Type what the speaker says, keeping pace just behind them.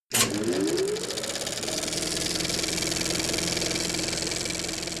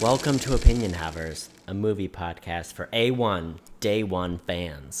Welcome to Opinion Havers, a movie podcast for A1 Day 1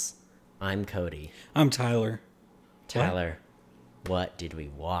 fans. I'm Cody. I'm Tyler. Tyler, what did we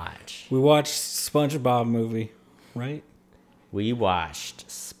watch? We watched SpongeBob movie, right? We watched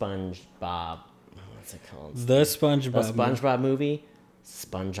SpongeBob. What's it called? The SpongeBob. The SpongeBob movie,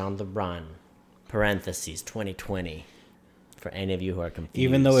 Sponge on the Run, parentheses 2020, for any of you who are confused.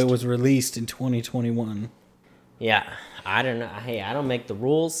 Even though it was released in 2021. Yeah, I don't know. Hey, I don't make the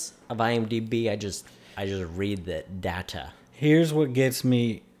rules of IMDb. I just read the data. Here's what gets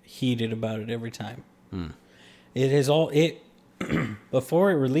me heated about it every time. It before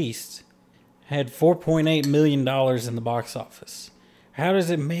it released had $4.8 million in the box office. How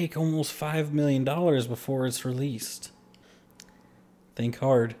does it make almost $5 million before it's released? Think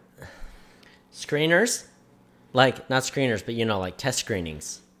hard. Screeners? Like, not screeners, but like test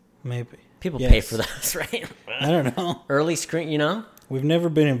screenings. Maybe. People Yes. pay for those, right? I don't know. Early screen, We've never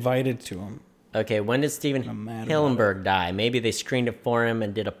been invited to them. Okay, when did Steven I'm mad about Hillenburg die? Maybe they screened it for him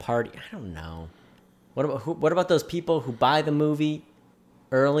and did a party. I don't know. What about those people who buy the movie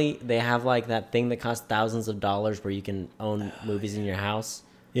early? They have like that thing that costs thousands of dollars where you can own movies in your house.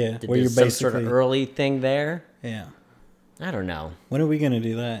 Yeah, Did where you're some basically... sort of early thing there? Yeah. I don't know. When are we going to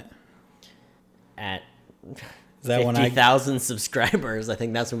do that? At Is that when 50,000 subscribers, I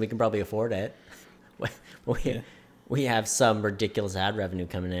think that's when we can probably afford it. We have some ridiculous ad revenue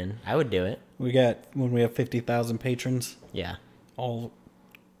coming in. I would do it. when we have 50,000 patrons, Yeah. all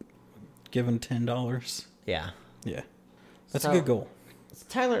given $10. Yeah. Yeah. That's So- a good goal.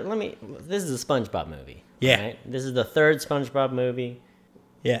 Tyler, this is a SpongeBob movie. Yeah. Right? This is the third SpongeBob movie.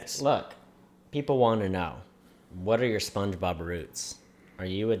 Yes. Look, people want to know, what are your SpongeBob roots? Are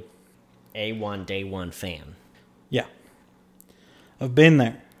you a A1 Day 1 fan? Yeah. I've been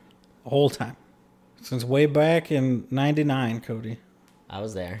there the whole time. Since way back in 99, Cody. I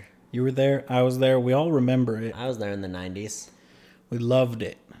was there. You were there. I was there. We all remember it. I was there in the 90s. We loved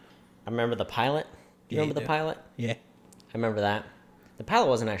it. I remember the pilot. You Yeah, remember you the do. pilot? Yeah. I remember that. The pilot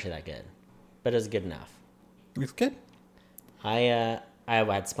wasn't actually that good, but it was good enough. It's good. I had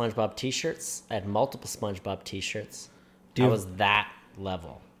SpongeBob t-shirts. I had multiple SpongeBob t-shirts. Do I you- was that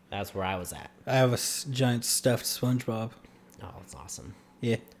level. That's where I was at. I have a giant stuffed SpongeBob. Oh, that's awesome.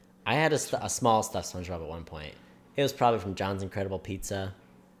 Yeah. I had a small stuffed SpongeBob at one point. It was probably from John's Incredible Pizza,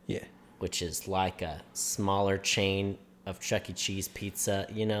 Yeah. which is like a smaller chain of Chuck E. Cheese pizza.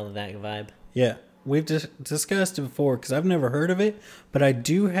 You know that vibe? Yeah. We've just discussed it before because I've never heard of it, but I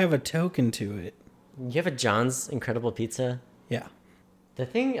do have a token to it. You have a John's Incredible Pizza? Yeah. The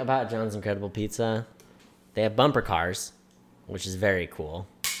thing about John's Incredible Pizza, they have bumper cars, which is very cool.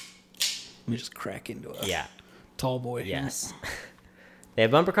 Let me just crack into it. Yeah. Tall boy. Yes. They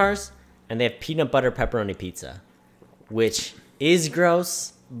have bumper cars, and they have peanut butter pepperoni pizza, which is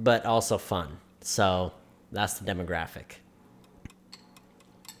gross, but also fun. So that's the demographic.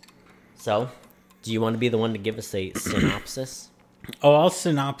 So, do you want to be the one to give us a synopsis? Oh, I'll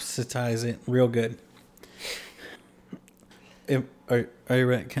synopsisize it real good. Are you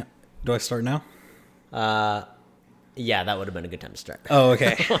ready? Do I start now? Yeah, that would have been a good time to start. Oh,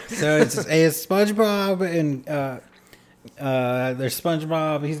 okay. So it's SpongeBob and there's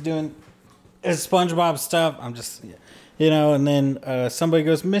SpongeBob. He's doing his SpongeBob stuff. I'm just, and then somebody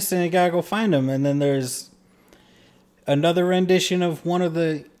goes missing. You gotta go find him. And then there's another rendition of one of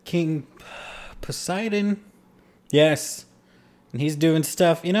the King Poseidon. Yes, and he's doing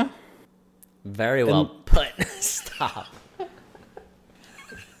stuff. Very well put. Stop.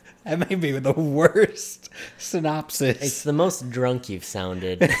 That may be the worst synopsis. It's the most drunk you've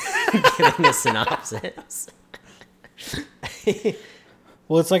sounded giving a synopsis.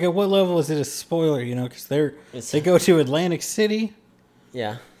 Well, it's like at what level is it a spoiler? Because they go to Atlantic City.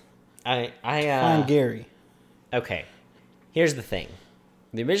 Yeah. I Find Gary. Okay. Here's the thing.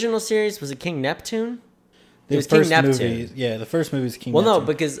 The original series, was it King Neptune? The It was King first Neptune. movie, yeah, the first movie is King Well, Neptune. no,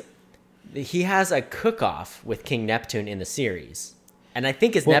 because he has a cook-off with King Neptune in the series. And I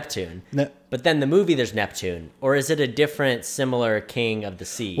think it's Neptune. But then the movie, there's Neptune. Or is it a different, similar king of the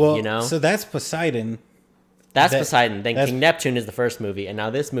sea, So that's Poseidon. That's Poseidon. Then that's- King Neptune is the first movie. And now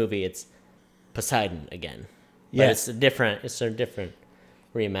this movie, it's Poseidon again. But Yeah. it's a different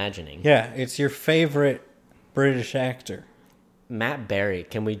reimagining. Yeah, it's your favorite British actor. Matt Berry.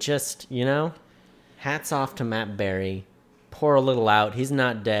 Can we just, hats off to Matt Berry. Pour a little out. He's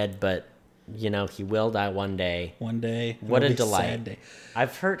not dead, but, he will die one day. One day. What it'll a be delight. sad day.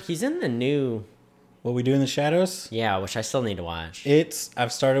 I've heard he's in the new, What We Do in the Shadows? yeah, which I still need to watch.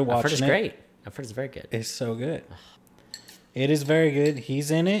 I've started watching I've heard it's it. great. I've heard it's very good. It's so good. It is very good. He's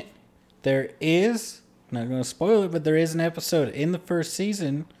in it. There is not going to spoil it, but there is an episode in the first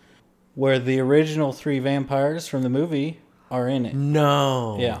season where the original 3 vampires from the movie are in it.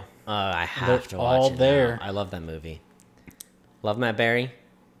 No. Yeah. I have They're to watch all it there. now. I love that movie. Love Matt Berry.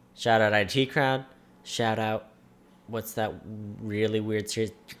 Shout out IT Crowd. Shout out, what's that really weird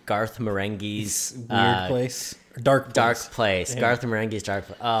series? Garth Marenghi's Weird Place. Dark Place. Yeah. Garth Marenghi's Dark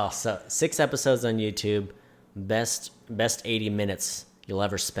Place. Oh, so 6 episodes on YouTube. Best 80 minutes you'll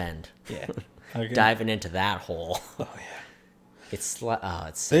ever spend. Yeah. Okay. Diving into that hole. Oh, yeah. It's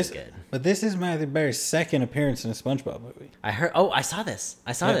so good. But this is Matthew Berry's second appearance in a SpongeBob movie. I saw this.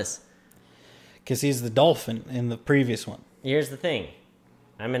 This. Because he's the dolphin in the previous one. Here's the thing.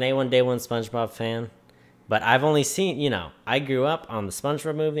 I'm an A1 Day 1 SpongeBob fan, but I've only seen, I grew up on the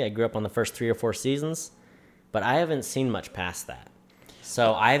SpongeBob movie. I grew up on the first 3 or 4 seasons, but I haven't seen much past that.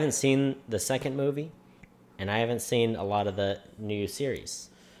 So I haven't seen the second movie, and I haven't seen a lot of the new series.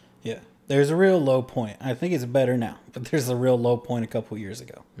 Yeah. There's a real low point. I think it's better now, but there's a real low point a couple years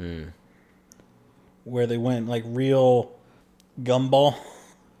ago. Where they went like real gumball,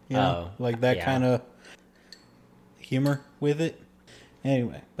 like that kind of humor with it.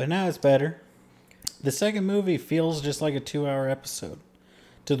 Anyway, but now it's better. The second movie feels just like a 2-hour episode.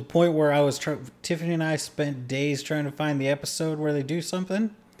 To the point where Tiffany and I spent days trying to find the episode where they do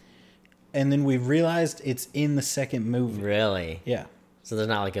something. And then we realized it's in the second movie. Really? Yeah. So there's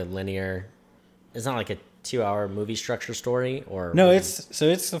not like a linear, it's not like a 2-hour movie structure story, or no, it's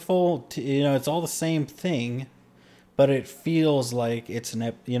the full, it's all the same thing, but it feels like it's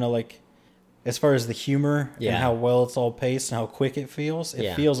like as far as the humor and how well it's all paced and how quick it feels,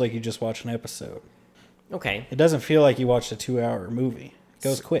 it feels like you just watched an episode. Okay. It doesn't feel like you watched a 2-hour movie. It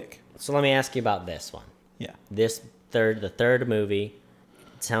goes quick. So let me ask you about this one. Yeah. The third movie.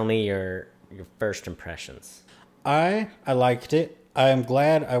 Tell me your first impressions. I liked it. I am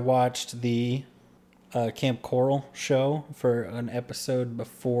glad I watched the Camp Coral show for an episode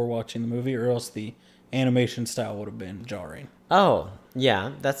before watching the movie, or else the animation style would have been jarring. Oh,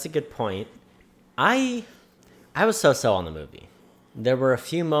 yeah, that's a good point. I was so on the movie. There were a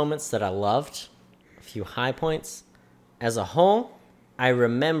few moments that I loved, a few high points. As a whole, I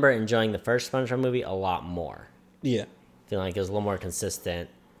remember enjoying the first SpongeBob movie a lot more. Yeah. Feeling like it was a little more consistent,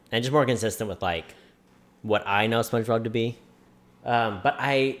 and just more consistent with like what I know SpongeBob to be. But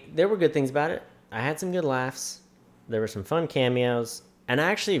there were good things about it. I had some good laughs. There were some fun cameos, and I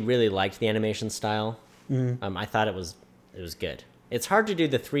actually really liked the animation style. Mm-hmm. I thought it was good. It's hard to do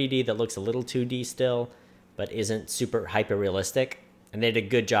the 3D that looks a little 2D still, but isn't super hyper realistic. And they did a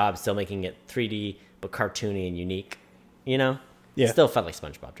good job still making it 3D but cartoony and unique. Yeah. It still felt like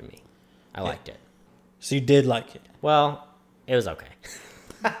SpongeBob to me. I liked it. So you did like it? Well, it was okay.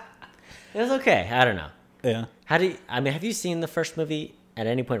 It was okay. I don't know. Yeah. Have you seen the first movie at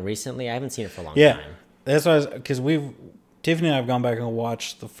any point recently? I haven't seen it for a long time. Yeah. That's why, because Tiffany and I have gone back and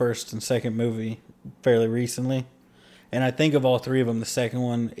watched the first and second movie fairly recently. And I think of all 3 of them, the second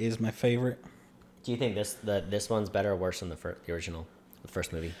one is my favorite. Do you think this one's better or worse than the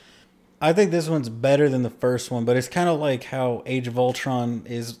first movie? I think this one's better than the first one, but it's kind of like how Age of Ultron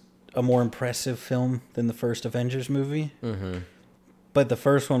is a more impressive film than the first Avengers movie. Mm-hmm. But the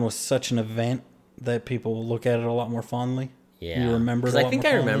first one was such an event that people look at it a lot more fondly. Yeah. You remember it a lot more fondly.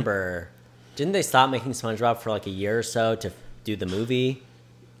 I remember, didn't they stop making SpongeBob for like a year or so to do the movie?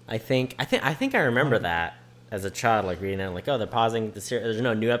 I think I remember that as a child, like reading it, like, oh, they're pausing the series. There's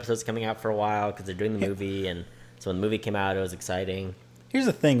no new episodes coming out for a while because they're doing the movie, and so when the movie came out, it was exciting. Here's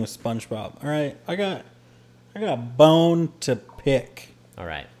the thing with SpongeBob. All right, I got a bone to pick. All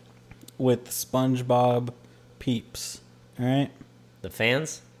right. With SpongeBob peeps. All right. The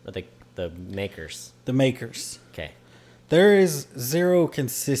fans or the makers? The makers. Okay. There is zero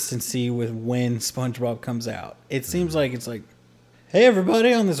consistency with when SpongeBob comes out. It seems like it's like, hey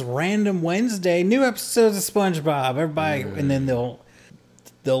everybody, on this random Wednesday, new episodes of SpongeBob. Everybody, and then they'll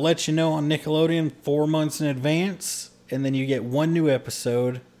let you know on Nickelodeon 4 months in advance, and then you get one new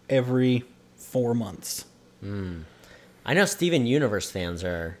episode every 4 months. I know Steven Universe fans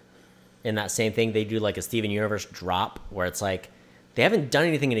are in that same thing. They do like a Steven Universe drop where it's like they haven't done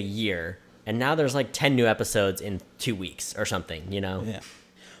anything in a year, and now there's like 10 new episodes in 2 weeks or something, Yeah.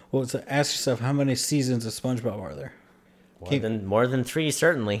 Well, so ask yourself, how many seasons of SpongeBob are there? More than 3,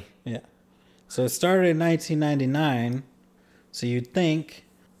 certainly. Yeah. So it started in 1999, so you'd think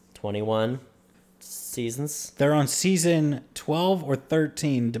 21 seasons. They're on season 12 or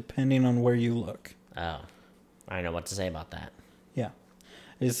 13, depending on where you look. Oh, I don't know what to say about that. Yeah.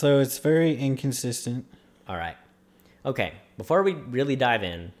 So it's very inconsistent. All right. Okay, before we really dive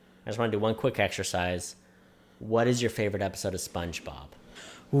in, I just want to do one quick exercise. What is your favorite episode of SpongeBob?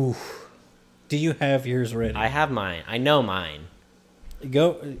 Ooh. Do you have yours ready? I have mine. I know mine.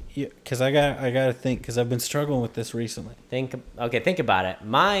 Go, because I got to think, because I've been struggling with this recently. Think about it.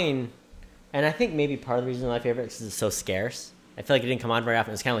 Mine, and I think maybe part of the reason my favorite is it's so scarce. I feel like it didn't come on very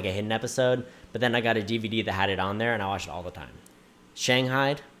often. It's kind of like a hidden episode. But then I got a DVD that had it on there, and I watched it all the time.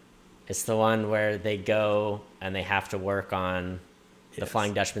 Shanghai. It's the one where they go and they have to work on the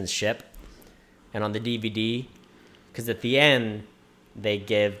Flying Dutchman's ship. And on the DVD, because at the end, they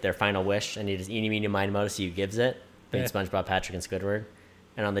give their final wish, and you just eeny, meeny, miny, moe, so you gives it. Being SpongeBob, Patrick, and Squidward.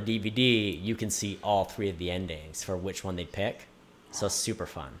 And on the DVD, you can see all three of the endings for which one they pick. So it's super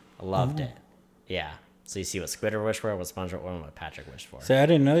fun. I loved it. Yeah. So you see what Squidward wished for, what SpongeBob, and what Patrick wished for. See, I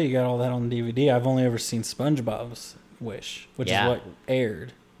didn't know you got all that on DVD. I've only ever seen SpongeBob's wish, which is what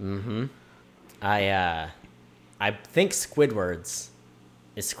aired. Mm-hmm. I think Squidward's.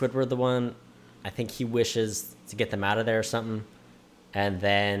 Is Squidward the one? I think he wishes to get them out of there or something. And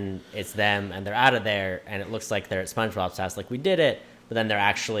then it's them, and they're out of there, and it looks like they're at SpongeBob's house, like, we did it. But then they're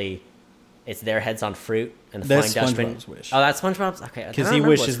actually, it's their heads on fruit, and the That's Flying Dutchman. SpongeBob's wish. Oh, that's SpongeBob's? Okay. Because he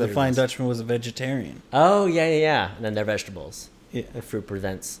wishes the Flying Dutchman was a vegetarian. Oh, yeah. And then they're vegetables. Yeah. The fruit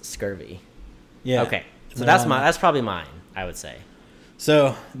prevents scurvy. Yeah. Okay. So that's probably mine, I would say.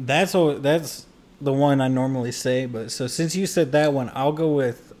 So that's the one I normally say. But so since you said that one, I'll go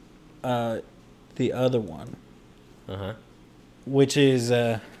with the other one. Uh-huh. Which is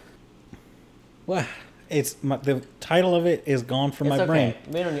well, the title of it is gone from my brain.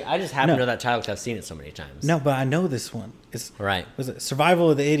 I just happen to know that title because I've seen it so many times. No, but I know this one. It's right. Was it Survival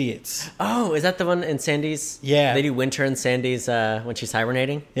of the Idiots? Oh, is that the one in Sandy's? Yeah, they do Winter in Sandy's when she's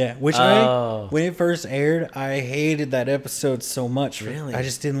hibernating. Yeah, which when it first aired, I hated that episode so much. Really, I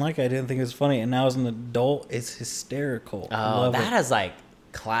just didn't like it. I didn't think it was funny. And now as an adult, it's hysterical. Oh, that has like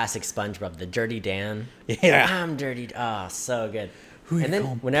classic SpongeBob, the Dirty Dan. Yeah, I'm dirty. Oh, so good. And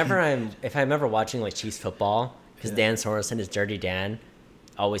then if I'm ever watching like Chiefs football, because Dan Sorensen is Dirty Dan,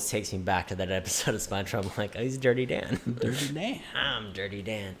 always takes me back to that episode of SpongeBob. I'm like, oh, he's Dirty Dan. Dirty Dan. I'm Dirty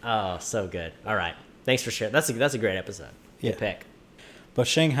Dan. Oh, so good. All right, thanks for sharing. That's a great episode. Good pick. But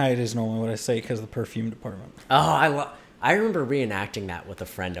Shanghai is normally what I say because of the perfume department. Oh, I remember reenacting that with a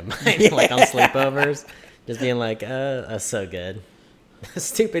friend of mine, like on sleepovers, just being like, so good.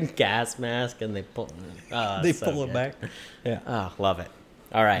 Stupid gas mask, and they pull it back. Yeah. Oh, love it.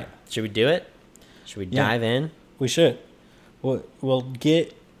 All right. Should we do it? Should we dive in? We should. We'll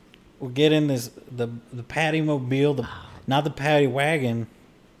get in this the Patty Mobile, not the Patty Wagon,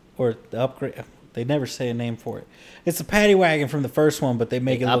 or the upgrade. They never say a name for it. It's the Patty Wagon from the first one, but they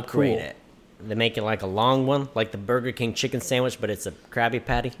make it look cool. It. They make it like a long one, like the Burger King chicken sandwich, but it's a Krabby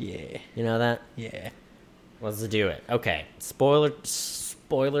Patty. Yeah. You know that? Yeah. Let's do it. Okay. Spoiler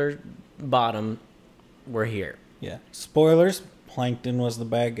bottom. We're here. Yeah. Spoilers. Plankton was the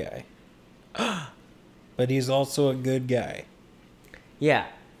bad guy. But he's also a good guy. Yeah.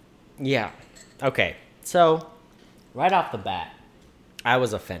 Yeah. Okay. So, right off the bat, I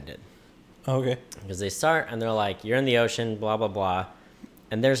was offended. Okay. Because they start and they're like, you're in the ocean, blah, blah, blah.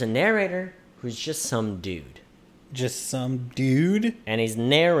 And there's a narrator who's just some dude. Just some dude? And he's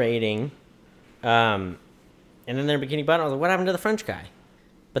narrating. And then they're in Bikini Bottom. I was like, what happened to the French guy?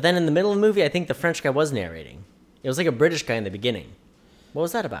 But then in the middle of the movie, I think the French guy was narrating. It was like a British guy in the beginning. What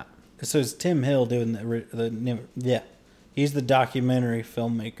was that about? So it's Tim Hill doing yeah. He's the documentary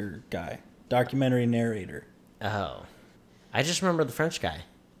filmmaker guy. Documentary narrator. Oh. I just remember the French guy.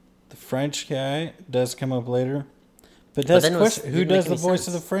 The French guy does come up later. But that's the question. Who does the voice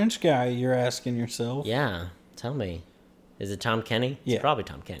of the French guy, you're asking yourself? Yeah. Tell me. Is it Tom Kenny? Yeah. It's probably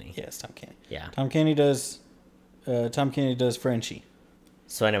Tom Kenny. Yeah, it's Tom Kenny. Yeah. Tom Kenny does Frenchie.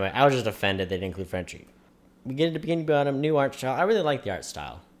 So anyway, I was just offended they didn't include Frenchie. We get into Bikini Bottom, new art style. I really like the art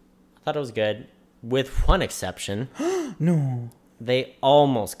style. I thought it was good. With one exception. No. They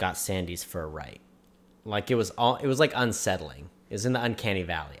almost got Sandy's fur right. Like it was like unsettling. It was in the uncanny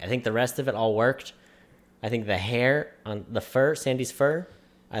valley. I think the rest of it all worked. I think the hair on the fur, Sandy's fur,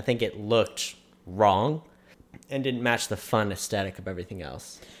 I think it looked wrong and didn't match the fun aesthetic of everything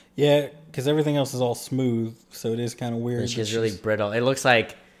else. Yeah, because everything else is all smooth, so it is kind of weird. And she's really brittle. It looks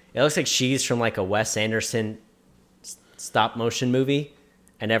like she's from like a Wes Anderson stop motion movie,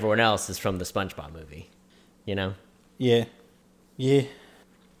 and everyone else is from the SpongeBob movie. You know? Yeah. Yeah.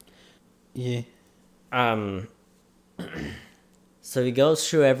 Yeah. So he goes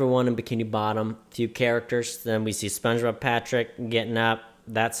through everyone in Bikini Bottom, few characters. Then we see SpongeBob Patrick getting up.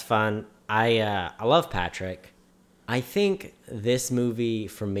 That's fun. I love Patrick. I think this movie,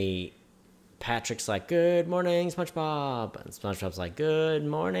 for me, Patrick's like, good morning, SpongeBob. And SpongeBob's like, good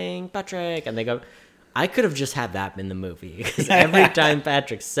morning, Patrick. And they go, I could have just had that in the movie. Because every time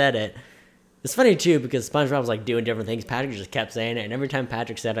Patrick said it, It's funny too because SpongeBob was like doing different things. Patrick just kept saying it, and every time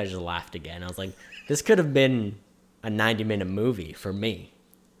Patrick said it, I just laughed again. I was like, this could have been a 90-minute movie for me.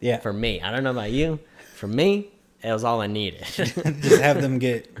 Yeah. For me. I don't know about you. For me, it was all I needed. Just have them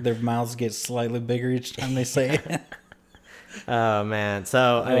their mouths get slightly bigger each time they say it. Oh man.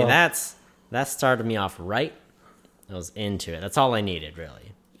 So I mean that started me off right. I was into it. That's all I needed,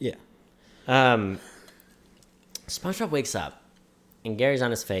 really. Yeah. SpongeBob wakes up. And Gary's on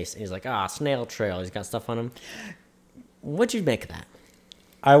his face, and he's like, snail trail. He's got stuff on him. What'd you make of that?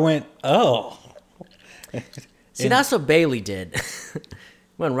 I went, oh. See, that's what Bailey did.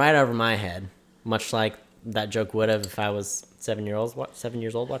 Went right over my head, much like that joke would have if I was 7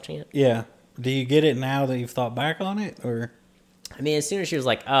 years old watching it. Yeah. Do you get it now that you've thought back on it, or? I mean, as soon as she was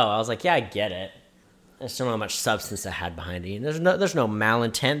like, I was like, yeah, I get it. I just don't know how much substance it had behind it. There's no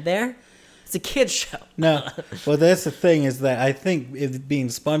malintent there. It's a kid's show. No. Well, that's the thing is that I think it being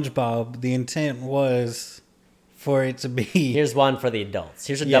SpongeBob, the intent was for it to be. Here's one for the adults.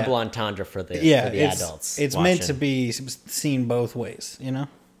 Here's a double entendre for the adults. It's watching. meant to be seen both ways, you know?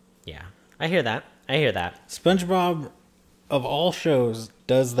 Yeah. I hear that. SpongeBob, of all shows,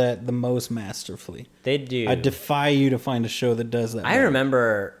 does that the most masterfully. They do. I defy you to find a show that does that. I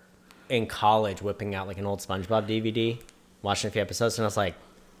remember in college whipping out like an old SpongeBob DVD, watching a few episodes, and I was like,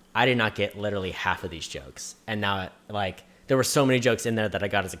 I did not get literally half of these jokes. And now, like, there were so many jokes in there that I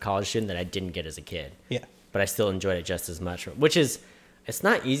got as a college student that I didn't get as a kid. Yeah. But I still enjoyed it just as much, which is, it's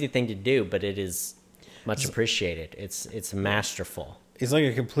not an easy thing to do, but it is much appreciated. It's masterful. It's like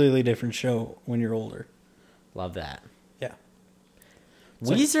a completely different show when you're older. Love that. Yeah.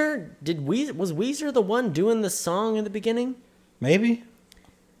 Weezer, was Weezer the one doing the song in the beginning? Maybe.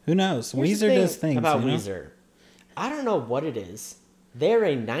 Who knows? Here's Weezer does things. About Weezer. I don't know what it is. They're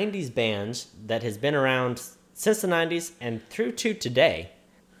a 90s band that has been around since the 90s and through to today.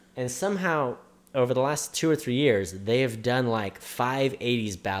 And somehow, over the last 2 or 3 years, they have done like 5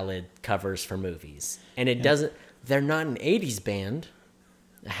 80s ballad covers for movies. And it doesn't, they're not an 80s band.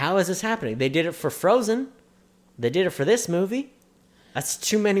 How is this happening? They did it for Frozen. They did it for this movie. That's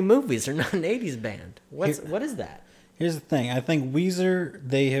too many movies. They're not an 80s band. What is that? Here's the thing. I think Weezer,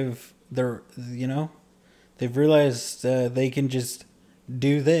 they've realized they can just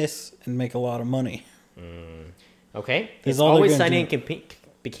do this and make a lot of money. Okay. It's Always Sunny in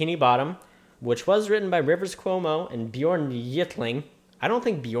Bikini Bottom, which was written by Rivers Cuomo and Bjorn Yttling. I don't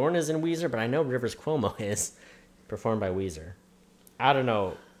think Bjorn is in Weezer, but I know Rivers Cuomo is. Performed by Weezer. I don't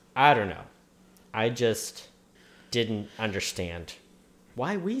know. I just didn't understand.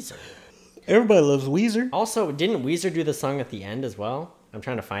 Why Weezer? Everybody loves Weezer. Also, didn't Weezer do the song at the end as well? I'm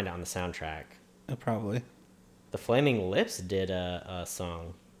trying to find it on the soundtrack. Probably. The Flaming Lips did a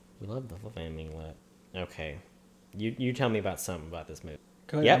song. We love the Flaming Lip. Okay. You tell me about something about this movie.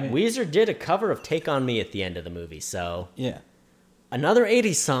 Go ahead. Yep, Weezer did a cover of Take On Me at the end of the movie, so... Yeah. Another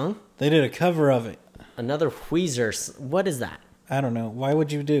 80s song. They did a cover of it. Another Weezer... What is that? I don't know. Why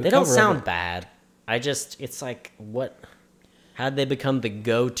would you do a cover of it? They don't sound bad. It's like, what... How'd they become the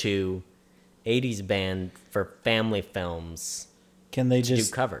go-to 80s band for family films? Can they to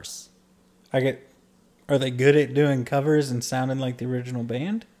just... do covers? Are they good at doing covers and sounding like the original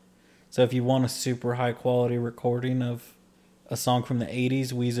band? So if you want a super high quality recording of a song from the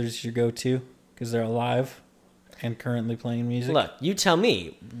 80s, Weezer's your go-to because they're alive and currently playing music. Look, you tell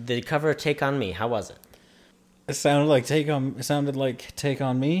me. The cover of Take On Me, how was it? It sounded like Take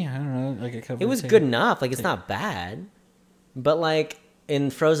On Me. I don't know, like a cover. It was good enough. Like, it's not bad. But like in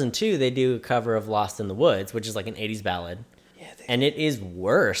Frozen 2, they do a cover of Lost in the Woods, which is like an 80s ballad. Yeah, and it is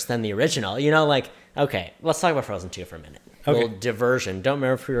worse than the original. You know, like, okay, let's talk about Frozen 2 for a minute. Okay. Little diversion. Don't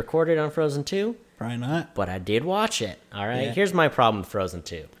remember if we recorded on Frozen 2? Probably not. But I did watch it. All right. Yeah. Here's my problem with Frozen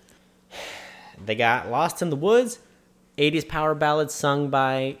 2. They got Lost in the Woods, 80s power ballad sung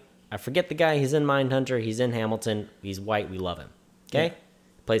by, I forget the guy. He's in Mindhunter. He's in Hamilton. He's white. We love him. Okay? Yeah.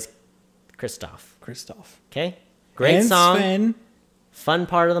 Plays Kristoff. Okay? Great and song. Sven. Fun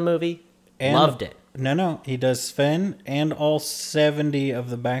part of the movie. And loved it. No. He does Sven and all 70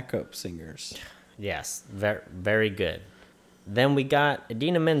 of the backup singers. Yes. Very, very good. Then we got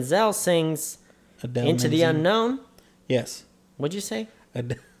Idina Menzel sings Into the Unknown. Yes. What'd you say?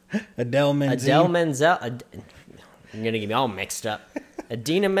 Adele Menzel. Adele Menzel. You're going to get me all mixed up.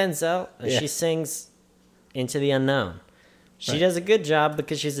 Idina Menzel. Yeah. She sings Into the Unknown. She Right. does a good job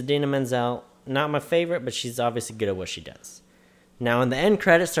because she's Idina Menzel. Not my favorite, but she's obviously good at what she does. Now, in the end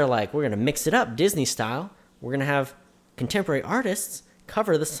credits, they're like, we're going to mix it up Disney style. We're going to have contemporary artists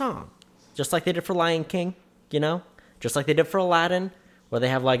cover the song. Just like they did for Lion King, you know? Just like they did for Aladdin, where they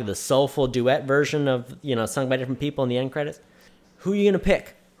have like the soulful duet version of, you know, sung by different people in the end credits. Who are you going to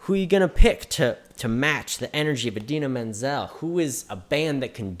pick? who are you gonna pick to match the energy of Idina Menzel? Who is a band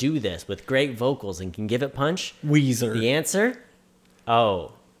that can do this with great vocals and can give it punch? Weezer. The answer?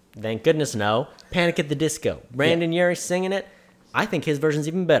 Oh, thank goodness no. Panic at the Disco. Brandon Urie singing it. I think his version's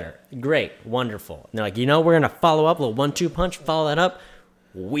even better. Great, wonderful. And they're like, we're gonna follow up a little 1-2 punch. Follow that up.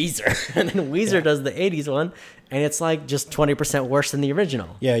 Weezer. And then Weezer does the 80s one, and it's like just 20% worse than the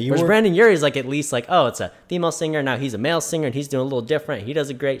original. Yeah, Whereas Brandon Urie is like at least like, oh, it's a female singer, now he's a male singer, and he's doing a little different. He does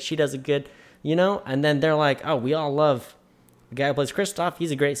it great, she does it good, And then they're like, oh, we all love the guy who plays Christoph.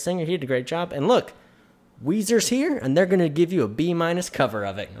 He's a great singer. He did a great job. And look, Weezer's here, and they're going to give you a B- cover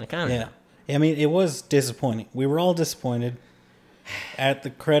of it. Like, I don't know. I mean, it was disappointing. We were all disappointed at the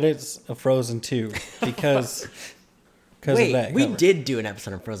credits of Frozen 2 because... Wait, of that we cover. did do an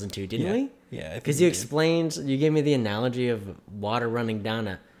episode on Frozen 2, didn't we? Yeah. Because you gave me the analogy of water running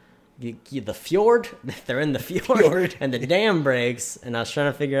down the fjord. They're in the fjord, and the dam breaks, and I was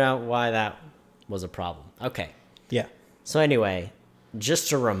trying to figure out why that was a problem. Okay. Yeah. So anyway,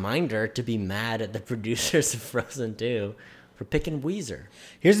 just a reminder to be mad at the producers of Frozen 2 for picking Weezer.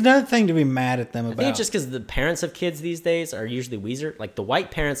 Here's another thing to be mad at them about. I think it's just because the parents of kids these days are usually Weezer. Like the white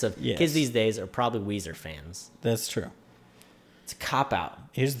parents of kids these days are probably Weezer fans. That's true. It's a cop-out.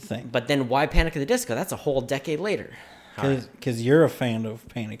 Here's the thing. But then why Panic at the Disco? That's a whole decade later. Because you're a fan of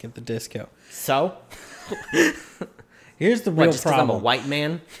Panic at the Disco. So? Here's the real just problem. I'm a white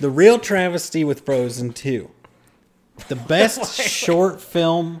man? The real travesty with Frozen 2. The best short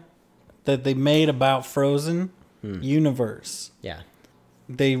film that they made about Frozen universe. Yeah.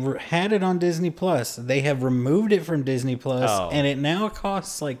 They had it on Disney Plus. They have removed it from Disney Plus, and it now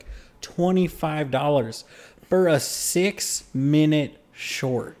costs like $25 for a 6-minute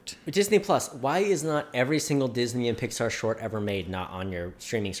short. Disney Plus, why is not every single Disney and Pixar short ever made not on your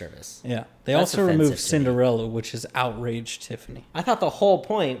streaming service? Yeah. They That's also offensive removed to me. Cinderella, which has outraged Tiffany. I thought the whole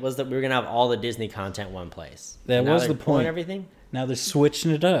point was that we were going to have all the Disney content in one place. That And now was they're the pulling point. Everything? Now they're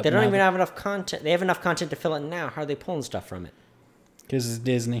switching it up. They don't even have enough content. They have enough content to fill it now. How are they pulling stuff from it? Because it's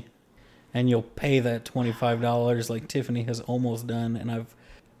Disney. And you'll pay that $25 like Tiffany has almost done, and I've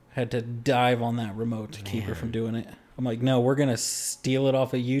had to dive on that remote to keep her from doing it. I'm like, no, we're going to steal it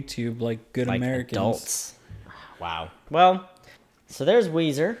off of YouTube like good Americans. Adults. Wow. Well, so there's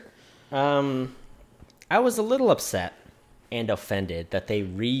Weezer. I was a little upset and offended that they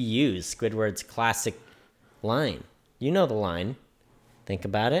reused Squidward's classic line. You know the line. Think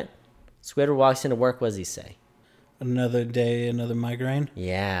about it. Squidward walks into work. What does he say? Another day, another migraine.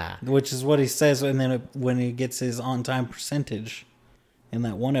 Yeah. Which is what he says, and then when he gets his on-time percentage in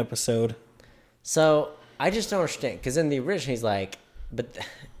that one episode. So I just don't understand, because in the original he's like, but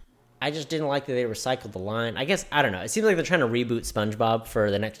I just didn't like that they recycled the line. I guess, I don't know. It seems like they're trying to reboot SpongeBob for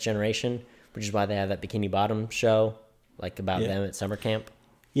the next generation, which is why they have that Bikini Bottom show, like about them at summer camp.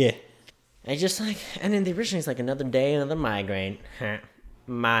 Yeah. And just like, and in the original he's like, another day, another migraine.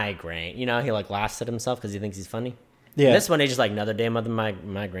 Migraine. You know, he like laughs at himself because he thinks he's funny. Yeah. And this one, he's just like, another day, another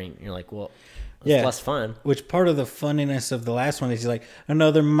migraine. You're like, well, it's less fun. Which part of the funniness of the last one is he's like,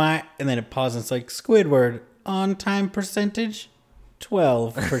 another and then it pauses and it's like, Squidward, on time percentage,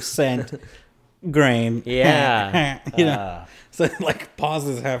 12% grain. Yeah. You know? So it like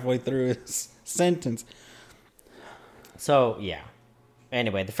pauses halfway through his sentence. So, yeah.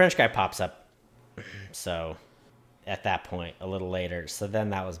 Anyway, the French guy pops up. So, at that point, a little later. So then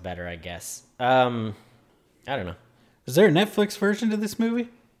that was better, I guess. I don't know. Is there a Netflix version to this movie?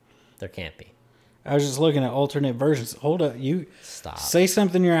 There can't be. I was just looking at alternate versions. Hold up. You Stop. say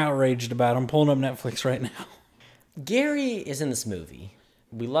something you're outraged about. I'm pulling up Netflix right now. Gary is in this movie.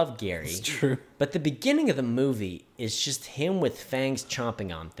 We love Gary. It's true. But the beginning of the movie is just him with fangs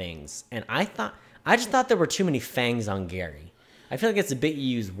chomping on things. And I just thought there were too many fangs on Gary. I feel like it's a bit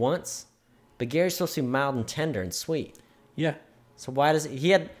you use once, but Gary's supposed to be mild and tender and sweet. Yeah. So why does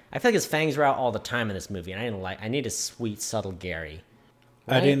he had? I feel like his fangs were out all the time in this movie, and I need a sweet, subtle Gary.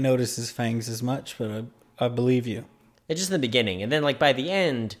 Right? I didn't notice his fangs as much, but I believe you. It's just in the beginning, and then like by the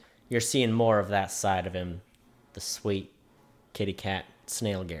end, you're seeing more of that side of him, the sweet kitty cat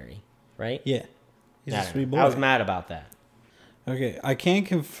snail Gary, right? Yeah. He's a sweet boy. I was mad about that. Okay, I can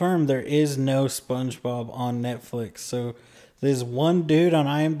confirm there is no SpongeBob on Netflix. So there's one dude on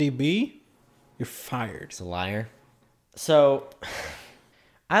IMDb. You're fired. He's a liar. So,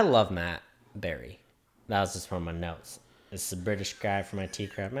 I love Matt Berry. That was just one of my notes. It's the British guy from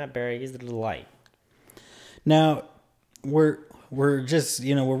IT Crowd. Matt Berry, he's a delight. Now, we're just,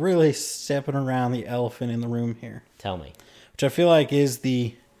 we're really stepping around the elephant in the room here. Tell me. Which I feel like is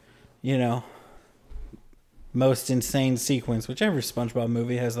the, most insane sequence, which every SpongeBob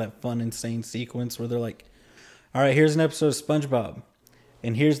movie has that fun, insane sequence where they're like, all right, here's an episode of SpongeBob.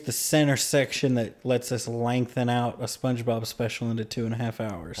 And here's the center section that lets us lengthen out a SpongeBob special into 2.5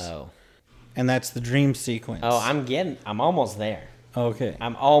 hours. Oh. And that's the dream sequence. Oh, I'm almost there. Okay.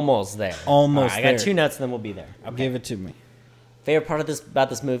 I'm almost there. Almost I there. got 2 nuts, and then we'll be there. Okay. Give it to me. Favorite part of about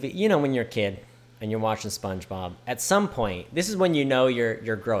this movie, you know, when you're a kid and you're watching SpongeBob, at some point, this is when you know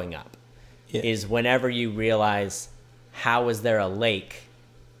you're growing up. Yeah. Is whenever you realize, how is there a lake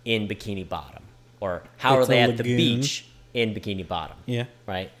in Bikini Bottom, or how It's are they a at the lagoon. beach in Bikini Bottom? Yeah.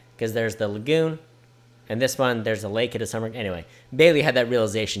 Right? Because there's the lagoon, and this one there's a lake at a summer. Anyway, Bailey had that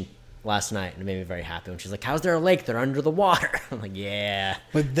realization last night, and it made me very happy when she's like, "How's there a lake? They're under the water." I'm like, "Yeah,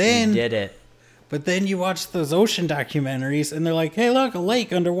 But then you did it." But then you watch those ocean documentaries and they're like, hey, look, a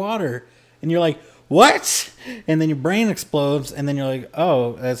lake underwater. And you're like, what? And then your brain explodes. And then you're like,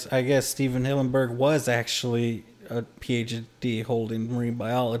 oh, I guess Steven Hillenburg was actually a PhD holding marine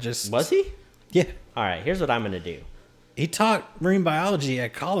biologist. Was he? Yeah. All right, here's what I'm going to do. He taught marine biology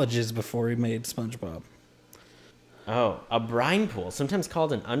at colleges before he made SpongeBob. Oh, a brine pool, sometimes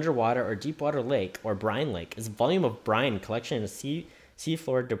called an underwater or deepwater lake or brine lake, is a volume of brine collection in a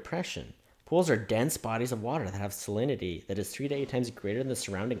seafloor depression. Pools are dense bodies of water that have salinity that is 3 to 8 times greater than the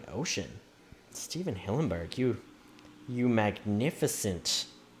surrounding ocean. Stephen Hillenburg, you magnificent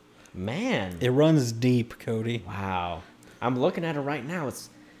man. It runs deep, Cody. Wow. I'm looking at it right now.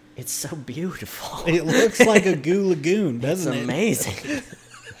 It's so beautiful. It looks like a goo lagoon, doesn't It's it? amazing.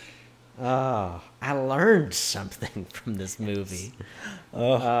 Oh, I learned something from this movie.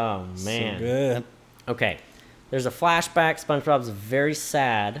 Oh man. So good. Okay. There's a flashback. SpongeBob's very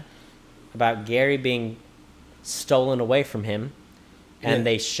sad about Gary being stolen away from him. And Yeah.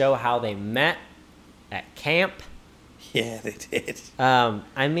 they show how they met at camp. Yeah, they did.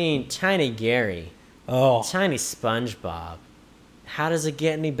 I mean, Tiny Gary, Oh, Tiny SpongeBob. How does it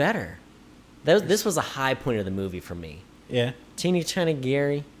get any better? This was a high point of the movie for me. yeah. Teeny Tiny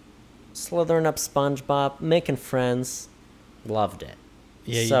Gary, slithering up SpongeBob, making friends. Loved it.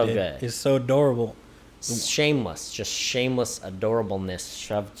 Yeah, So you did. good. It's so adorable. Shameless, just shameless adorableness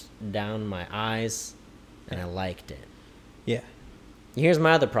shoved down my eyes, and I liked it. Yeah. Here's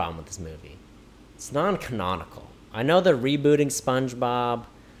my other problem with this movie. It's non-canonical. I know they're rebooting SpongeBob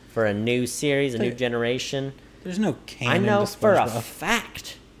for a new series, a new generation. There's no I canon know to for a SpongeBob.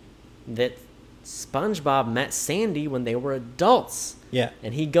 fact that SpongeBob met Sandy when they were adults. Yeah.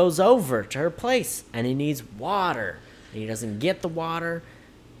 And he goes over to her place, and he needs water. And he doesn't get the water,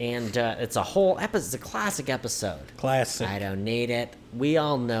 and it's a whole episode. It's a classic episode. Classic. I don't need it. We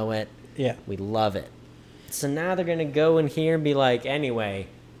all know it. Yeah. We love it. So now they're going to go in here and be like, anyway,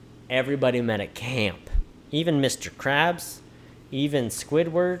 everybody met at camp. Even Mr. Krabs, even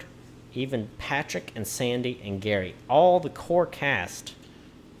Squidward, even Patrick and Sandy and Gary. All the core cast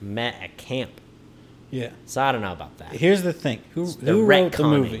met at camp. Yeah. So I don't know about that. Here's the thing. Who The wrote the retconning.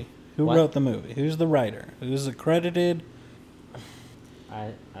 movie? Who What? wrote the movie? Who's the writer? Who's accredited?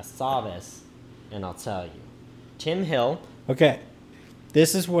 I saw this, and I'll tell you. Tim Hill. Okay.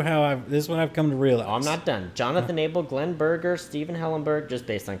 This is what I've come to realize. Oh, I'm not done. Jonathan Abel, Glenn Berger, Stephen Hellenberg, just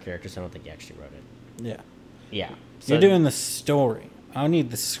based on characters. I don't think he actually wrote it. Yeah. Yeah. So You're doing the story. I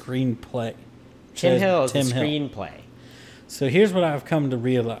need the screenplay. Tim Says Hill is Tim the Hill. screenplay. So here's what I've come to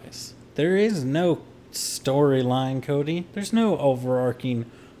realize. There is no storyline, Cody. There's no overarching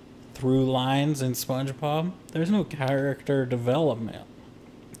through lines in SpongeBob. There's no character development.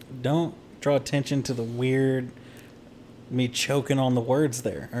 Don't draw attention to the weird me choking on the words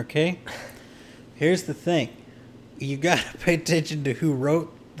there, okay? Here's the thing. You gotta pay attention to who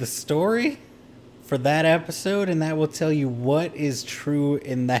wrote the story for that episode, and that will tell you what is true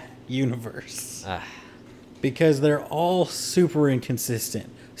in that universe. Because they're all super inconsistent.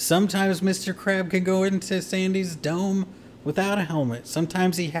 Sometimes Mr. Crab can go into Sandy's dome without a helmet.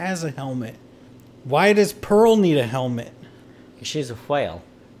 Sometimes he has a helmet. Why does Pearl need a helmet? She's a whale.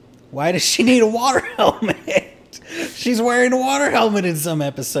 Why does she need a water helmet? She's wearing a water helmet in some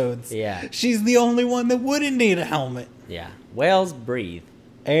episodes. Yeah. She's the only one that wouldn't need a helmet. Yeah. Whales breathe.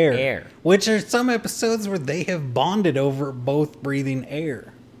 Air. Air. Which are some episodes where they have bonded over both breathing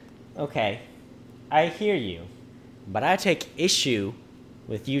air. Okay. I hear you. But I take issue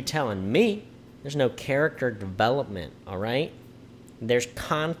with you telling me there's no character development, all right? There's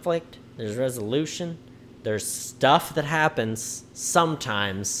conflict, there's resolution, there's stuff that happens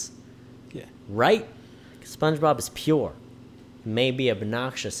sometimes, Yeah. right? SpongeBob is pure. May be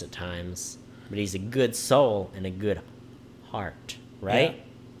obnoxious at times, but he's a good soul and a good heart, right? Yeah.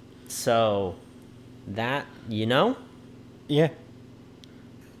 So, that, you know? Yeah.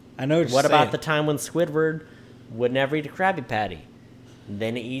 I know What about the time when Squidward would never eat a Krabby Patty?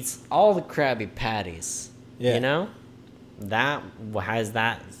 Then he eats all the Krabby Patties. Yeah. You know? that has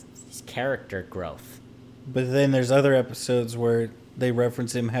that character growth. But then there's other episodes where they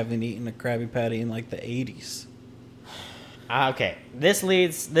reference him having eaten a Krabby Patty in like the 80s. Okay,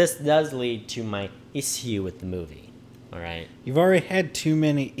 this does lead to my issue with the movie. All right. You've already had too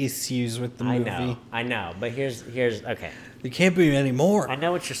many issues with the movie. I know, but here's okay. There can't be any more. I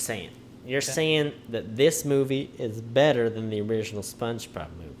know what you're saying. You're saying that this movie is better than the original SpongeBob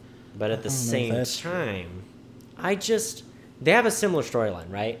movie, but at the same time, they have a similar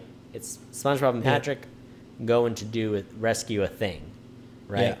storyline, right? It's SpongeBob and Patrick going to rescue a thing,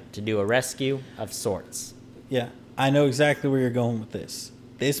 right? Yeah. To do a rescue of sorts. Yeah, I know exactly where you're going with this.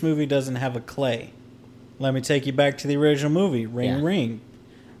 This movie doesn't have a Clay. Let me take you back to the original movie. Ring, ring.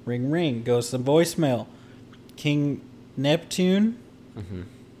 Ring, ring. Goes to voicemail. King Neptune,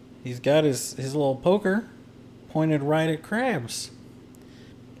 he's got his little poker pointed right at Krabs.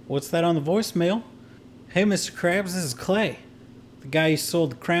 What's that on the voicemail? Hey, Mr. Krabs, this is Clay. The guy you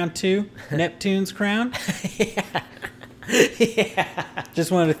sold the crown to. Neptune's crown. Yeah.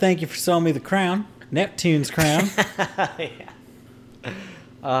 Just wanted to thank you for selling me the crown. Neptune's crown.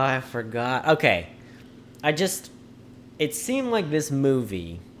 Oh, I forgot. Okay. It seemed like this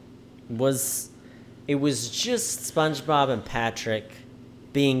movie was just SpongeBob and Patrick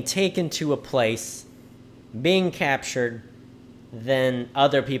being taken to a place, being captured, then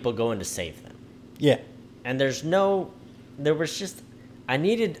other people going to save them. Yeah. And I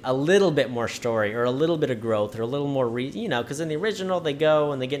needed a little bit more story or a little bit of growth or a little more because in the original they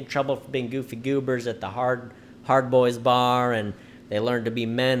go and they get in trouble for being goofy goobers at the hard boys bar, and they learn to be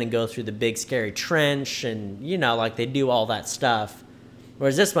men and go through the big scary trench, and like they do all that stuff.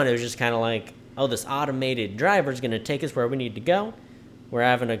 Whereas this one, it was just kind of like, oh, this automated driver's going to take us where we need to go. We're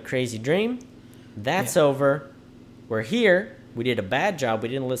having a crazy dream. That's over. We're here. We did a bad job. We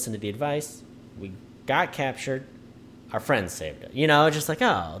didn't listen to the advice. We got captured. Our friends saved it. Just like,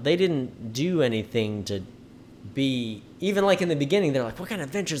 oh, they didn't do anything to be... Even like in the beginning, they're like, what kind of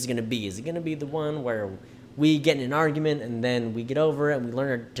adventure is it going to be? Is it going to be the one where we get in an argument and then we get over it and we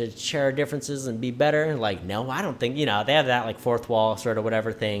learn to share our differences and be better? Like, no, I don't think... They have that like fourth wall sort of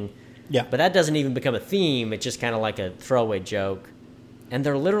whatever thing. Yeah. But that doesn't even become a theme. It's just kind of like a throwaway joke. And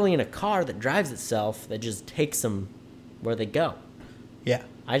they're literally in a car that drives itself that just takes them where they go. Yeah.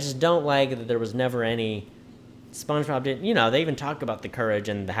 I just don't like that there was never any... SpongeBob didn't... they even talk about the courage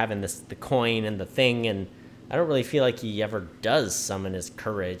and having the coin and the thing, and I don't really feel like he ever does summon his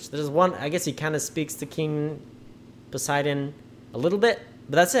courage. There's one... I guess he kind of speaks to King Poseidon a little bit,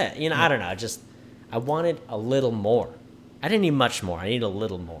 but that's it. I don't know. Just... I wanted a little more. I didn't need much more. I needed a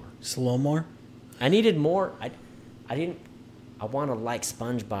little more. Just a little more? I needed more. I want to like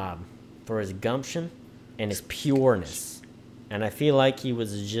SpongeBob for his gumption and his pureness. And I feel like he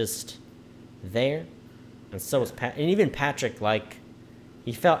was just there. And so was Pat. And even Patrick,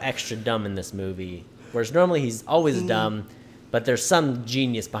 he felt extra dumb in this movie. Whereas normally he's always dumb, but there's some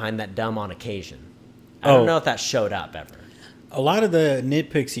genius behind that dumb on occasion. I don't know if that showed up ever. A lot of the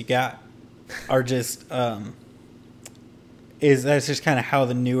nitpicks you got are just... that's just kind of how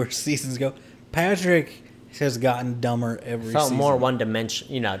the newer seasons go. Patrick has gotten dumber every season. Felt more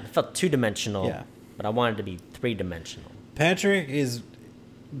one-dimensional. It felt two-dimensional. Yeah. But I wanted to be three-dimensional. Patrick is...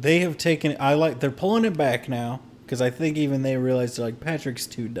 They have taken... They're pulling it back now, because I think even they realize, Patrick's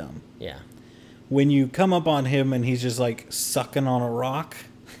too dumb. Yeah. When you come up on him and he's just, sucking on a rock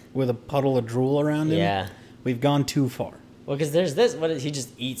with a puddle of drool around him, Yeah. We've gone too far. Well, because there's this... he just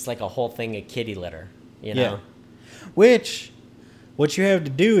eats, a whole thing of kitty litter, Yeah. Which... What you have to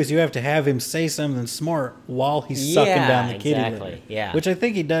do is you have to have him say something smart while he's sucking down the kitty litter. Yeah. Which I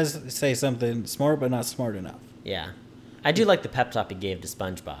think he does say something smart, but not smart enough. Yeah. I do like the pep talk he gave to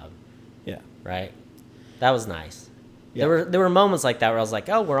SpongeBob. Yeah. Right? That was nice. Yeah. There were moments like that where I was like,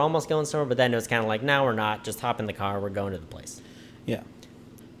 oh, we're almost going somewhere, but then it was kind of like, no, we're not. Just hop in the car. We're going to the place. Yeah.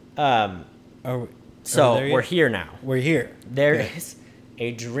 We're here now. We're here. There is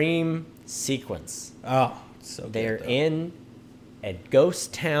a dream sequence. Oh, so good. They're in a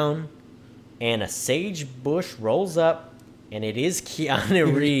ghost town, and a sage bush rolls up, and it is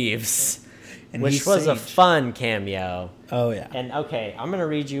Keanu Reeves, which was a fun cameo. Oh, yeah. And, okay, I'm going to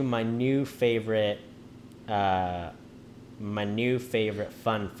read you my new favorite fun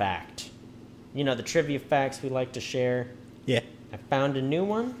fact. The trivia facts we like to share. Yeah. I found a new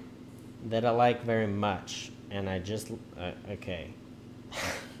one that I like very much, and I just... okay.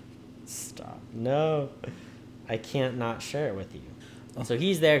 Stop. No. I can't not share it with you. Oh. So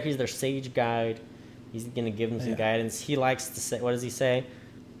he's there. He's their sage guide. He's going to give them some guidance. He likes to say... What does he say?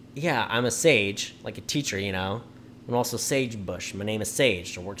 Yeah, I'm a sage, like a teacher, I'm also Sage Bush. My name is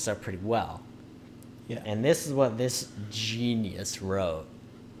Sage, so it works out pretty well. Yeah. And this is what this genius wrote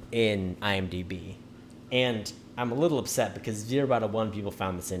in IMDb. And I'm a little upset because 0 out of 1 people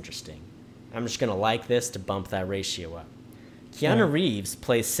found this interesting. I'm just going to like this to bump that ratio up. Keanu Reeves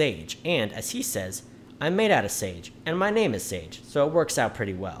plays Sage, and as he says, I'm made out of sage, and my name is Sage, so it works out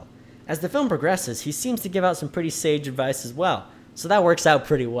pretty well. As the film progresses, he seems to give out some pretty sage advice as well, so that works out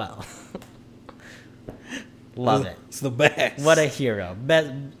pretty well. Love it. It's the best. What a hero.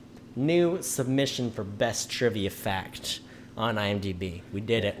 New submission for best trivia fact on IMDb. We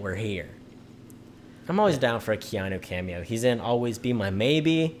did it. We're here. I'm always down for a Keanu cameo. He's in Always Be My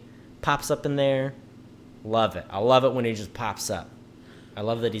Maybe. Pops up in there. Love it. I love it when he just pops up. I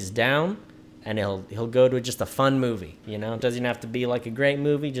love that he's down, and he'll go to just a fun movie. You know, it doesn't have to be like a great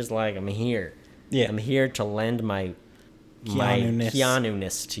movie. Just like, I'm here. Yeah. I'm here to lend my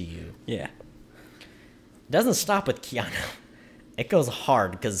Keanu-ness to you. Yeah. It doesn't stop with Keanu. It goes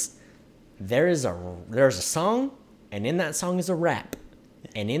hard because there's a song, and in that song is a rap,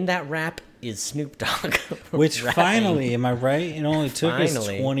 and in that rap is Snoop Dogg. Which rapping. finally, am I right? It only took us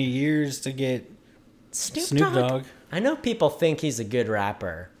 20 years to get Snoop Dogg. I know people think he's a good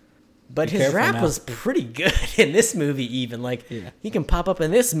rapper, but Be his careful rap now. was pretty good in this movie even. Like, he can pop up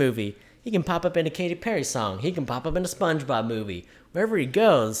in this movie. He can pop up in a Katy Perry song. He can pop up in a SpongeBob movie. Wherever he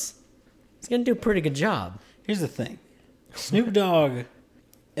goes, he's going to do a pretty good job. Here's the thing. Snoop Dogg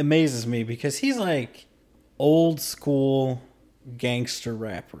amazes me because he's like old school gangster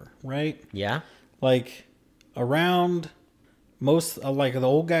rapper, right? Yeah? Like around most like the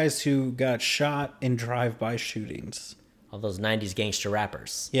old guys who got shot in drive-by shootings. All those 90s gangster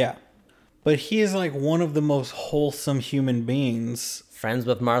rappers. Yeah. But he is like one of the most wholesome human beings. Friends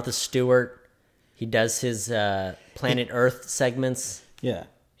with Martha Stewart. He does his Planet Earth segments. Yeah.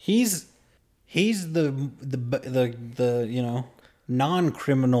 He's the you know,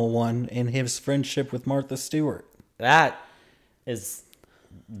 non-criminal one in his friendship with Martha Stewart. That is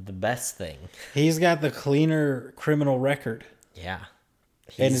the best thing. He's got the cleaner criminal record. Yeah.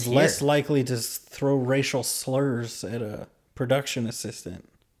 And He's is here. less likely to throw racial slurs at a production assistant.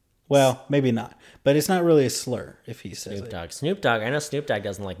 Well, maybe not. But it's not really a slur if he says Snoop it. Dogg. Snoop Dogg. I know Snoop Dogg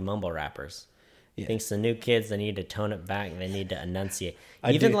doesn't like mumble rappers. Yeah. Thinks the new kids, they need to tone it back. They need to enunciate.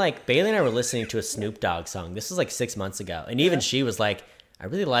 I Even do. like Bailey and I were listening to a Snoop Dogg song. This was like 6 months ago. And even she was like, I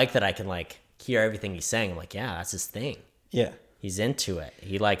really like that I can like hear everything he's saying. I'm like, yeah, that's his thing. Yeah. He's into it.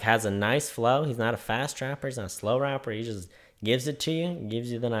 He like has a nice flow. He's not a fast rapper. He's not a slow rapper. He just gives it to you,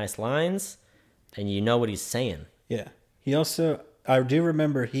 gives you the nice lines, and you know what he's saying. Yeah. He also, I do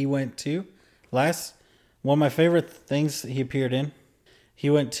remember he went to one of my favorite things he appeared in.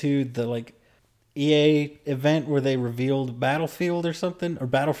 He went to the like EA event where they revealed Battlefield or something, or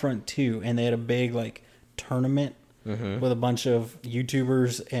Battlefront 2, and they had a big like tournament with a bunch of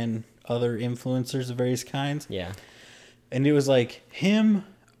YouTubers and other influencers of various kinds. Yeah. And it was like him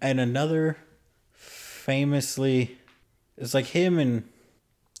and another it's like him and,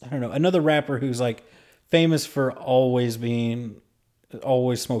 I don't know, another rapper who's like famous for always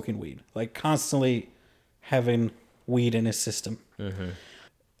smoking weed. Like constantly having weed in his system. Mm-hmm.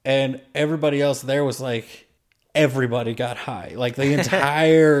 And everybody else there was like, everybody got high. Like the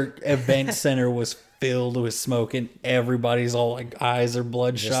entire event center was filled with smoke and everybody's all like eyes are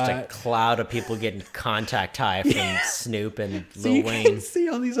bloodshot. Just a cloud of people getting contact high from Snoop and So Lil you Wayne. can see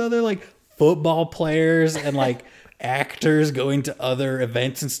all these other like football players and like actors going to other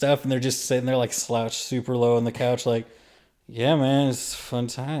events and stuff, and they're just sitting there like slouched super low on the couch, like, yeah, man, it's fun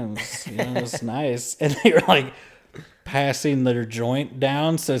times. You know, it's nice. And they were like passing their joint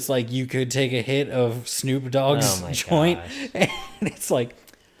down, so it's like you could take a hit of Snoop Dogg's joint, gosh. and it's like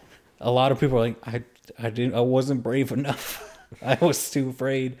a lot of people are like, I wasn't brave enough. I was too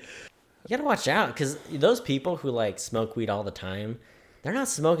afraid. You gotta watch out because those people who like smoke weed all the time, they're not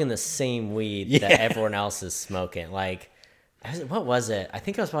smoking the same weed that everyone else is smoking. Like, what was it? I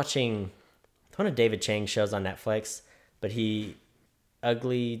think I was watching one of David Chang's shows on Netflix, but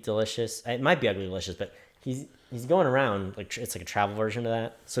Ugly Delicious. It might be Ugly Delicious, but he's going around like it's like a travel version of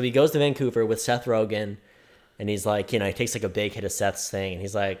that. So he goes to Vancouver with Seth Rogen, and he's like, you know, he takes like a big hit of Seth's thing, and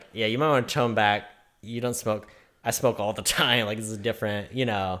he's like, yeah, you might want to tone back. You don't smoke. I smoke all the time. Like, this is different, you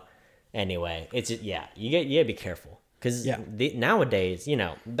know. Anyway, it's just, you gotta be careful. Because nowadays, you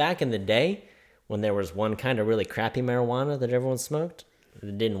know, back in the day when there was one kind of really crappy marijuana that everyone smoked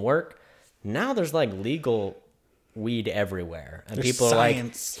that didn't work, now there's like legal weed everywhere. And There's people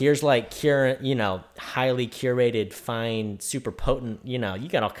science. are like, here's like highly curated, fine, super potent, you know, you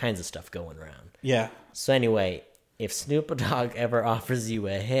got all kinds of stuff going around. Yeah. So anyway, if Snoop Dogg ever offers you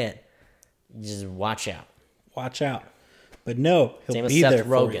a hit, just watch out. Watch out. But no, he'll Same with be Seth there for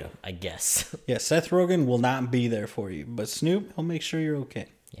Rogen, you. I guess. Yeah, Seth Rogen will not be there for you, but Snoop, he'll make sure you're okay.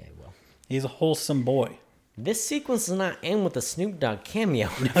 Yeah, he will. He's a wholesome boy. This sequence does not end with a Snoop Dogg cameo.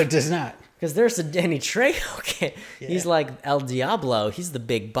 No, it does not. Because there's a Danny Trejo. He's like El Diablo. He's the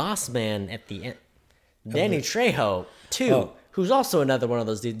big boss man at the end. Danny Trejo, too, who's also another one of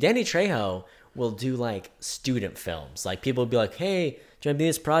those dudes. Danny Trejo will do like student films. Like people will be like, hey, do you want to be in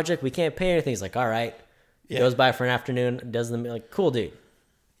this project? We can't pay anything. He's like, all right. Yeah. Goes by for an afternoon, does them like, cool dude.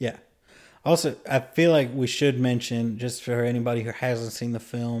 Yeah. Also, I feel like we should mention, just for anybody who hasn't seen the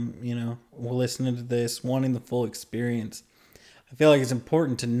film, you know, listening to this, wanting the full experience, I feel like it's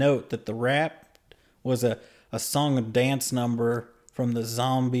important to note that the rap was a song and dance number from the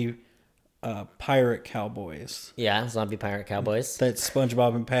zombie pirate cowboys Yeah, Zombie Pirate Cowboys. that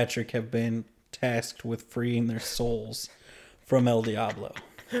SpongeBob and Patrick have been tasked with freeing their souls from El Diablo.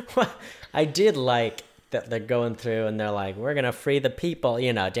 I did like that they're going through and they're like, we're going to free the people.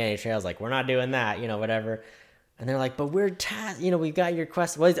 You know, Danny Trejo's like, we're not doing that, you know, whatever. And they're like, but we're, you know, we've got your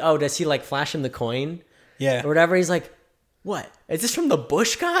quest. Does he like flash him the coin? Yeah. Or whatever. He's like, what? Is this from the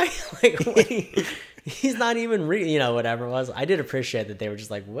Bush guy? Like, what he's not even, you know, whatever it was. I did appreciate that they were just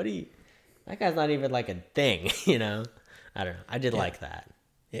like, that guy's not even like a thing, you know? I don't know. I did like that.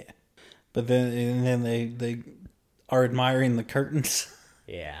 Yeah. But then they are admiring the curtains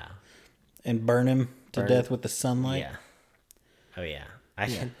Yeah. and burn him to death with the sunlight. Yeah. Oh, yeah.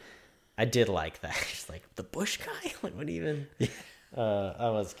 I did like that. Just like, the Bush guy? Like, what even? Yeah.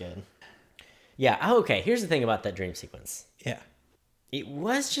 That was good. Yeah. Oh, okay. Here's the thing about that dream sequence. Yeah. It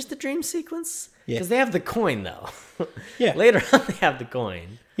was just a dream sequence? Yeah. Because they have the coin, though. Yeah. Later on, they have the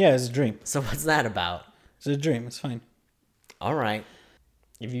coin. Yeah, it's a dream. So what's that about? It's a dream. It's fine. All right.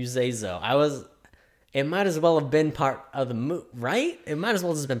 If you say so. It might as well have been part of the movie, right? It might as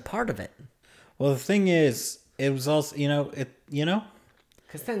well have just been part of it. Well, the thing is, it was also,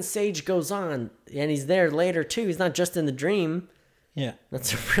 Because then Sage goes on, and he's there later, too. He's not just in the dream. Yeah.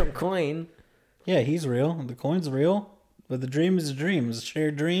 That's a real coin. Yeah, he's real. The coin's real. But the dream is a dream. It's a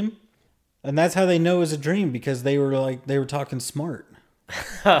shared dream. And that's how they know it's a dream, because they were talking smart.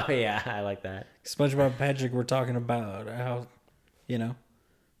 Oh, yeah. I like that. SpongeBob and Patrick were talking about how,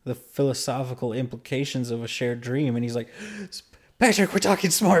 the philosophical implications of a shared dream. And he's like, Patrick, we're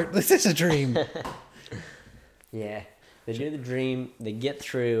talking smart. This is a dream. Yeah. They do the dream. They get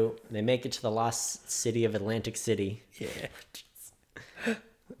through. They make it to the lost city of Atlantic City. Yeah.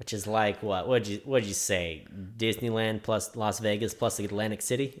 Which is like what? What'd you say? Disneyland plus Las Vegas plus Atlantic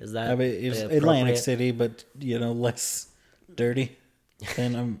City? Is that? I mean, it's Atlantic City, but, less dirty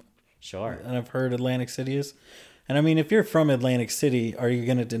than Sure. and I've heard Atlantic City is. And I mean, if you're from Atlantic City, are you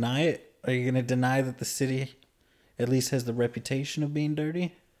going to deny it? Are you going to deny that the city at least has the reputation of being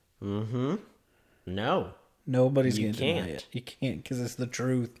dirty? Mm-hmm. No. Nobody's going to deny it. You can't, because it's the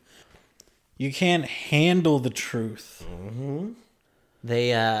truth. You can't handle the truth. Mm-hmm.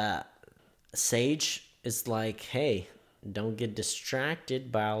 Sage is like, hey, don't get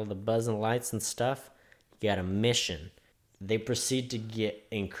distracted by all the buzzing lights and stuff. You got a mission. They proceed to get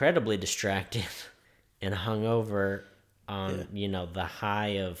incredibly distracted and hung over on, the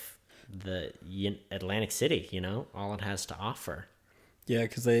high of the Atlantic City, all it has to offer. Yeah,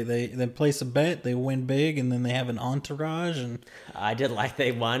 because they place a bet, they win big, and then they have an entourage. And I did like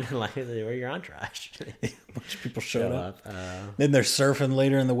they won, like they were your entourage. A bunch of people showed up. Then they're surfing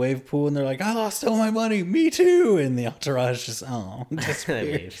later in the wave pool, and they're like, I lost all my money, me too. And the entourage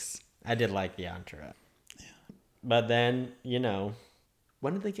disappears. I did like the entourage. Yeah. But then,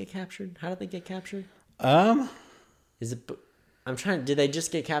 when did they get captured? How did they get captured? Is it? Did they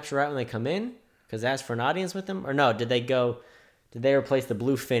just get captured right when they come in? Because they asked for an audience with them, or no? Did they replace the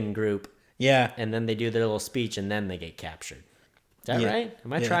Bluefin group? Yeah, and then they do their little speech, and then they get captured. Is that right?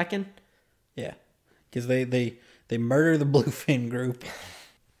 Am I tracking? Yeah, because they murder the Bluefin group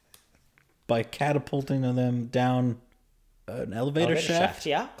by catapulting them down an elevator shaft.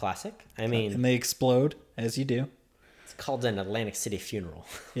 Yeah, classic. I mean, and they explode as you do. It's called an Atlantic City funeral.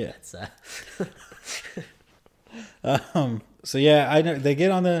 Yeah. So yeah, I know they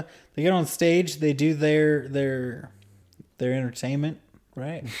get on stage. They do their entertainment,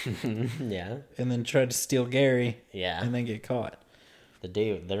 right? Yeah. And then try to steal Gary. Yeah. And then get caught.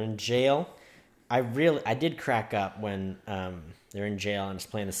 They're in jail. I did crack up when they're in jail and it's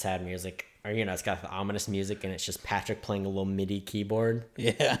playing the sad music, or it's got the ominous music and it's just Patrick playing a little MIDI keyboard.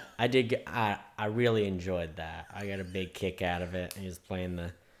 Yeah. I really enjoyed that. I got a big kick out of it. He was playing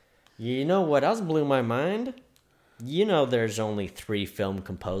the. You know what else blew my mind? There's only 3 film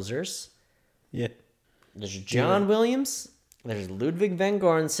composers. Yeah. There's John Williams. There's Ludwig van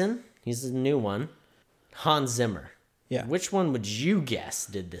Göransson. He's the new one. Hans Zimmer. Yeah. Which one would you guess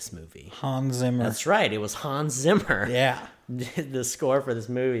did this movie? Hans Zimmer. That's right. It was Hans Zimmer. Yeah. Did the score for this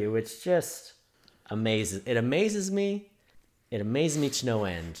movie, which just amazes. It amazes me. It amazes me to no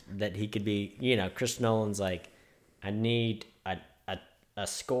end that he could be, Chris Nolan's like, I need a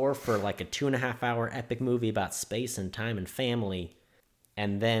score for like a 2.5-hour epic movie about space and time and family.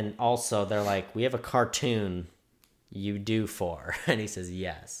 And then also they're like, we have a cartoon you do for. And he says,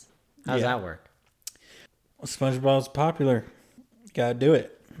 yes. How does that work? Well, SpongeBob's popular. Gotta do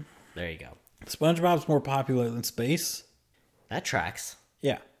it. There you go. SpongeBob's more popular than space. That tracks.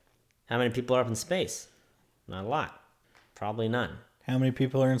 Yeah. How many people are up in space? Not a lot. Probably none. How many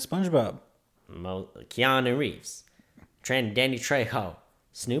people are in SpongeBob? Keanu Reeves, Danny Trejo,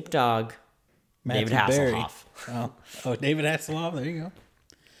 Snoop Dogg, Matthew David Berry. Hasselhoff. Oh, David Hasselhoff. There you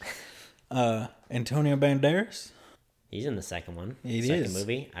go. Antonio Banderas. He's in the second one. He second is.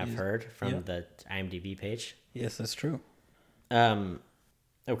 movie. I've heard from the IMDb page. Yes, that's true.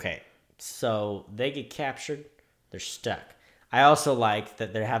 Okay, so they get captured. They're stuck. I also like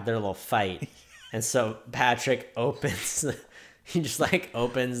that they have their little fight, and so Patrick opens. He just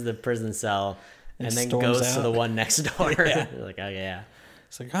opens the prison cell and then goes out. to the one next door. Yeah. Like, oh yeah.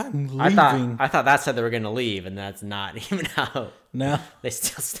 It's like, I'm leaving. I thought that's how they were gonna leave, and that's not even how. No. They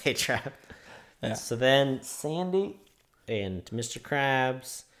still stay trapped. Yeah. So then Sandy and Mr.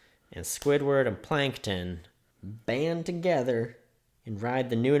 Krabs and Squidward and Plankton band together and ride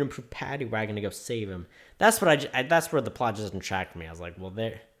the new and improved paddy wagon to go save him. That's what that's where the plot just didn't track for me. I was like, well,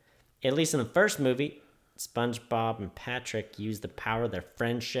 at least in the first movie, SpongeBob and Patrick use the power of their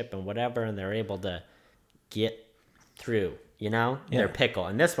friendship and whatever, and they're able to get through, their pickle.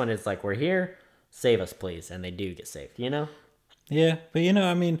 And this one is like, we're here, save us, please. And they do get saved, Yeah, but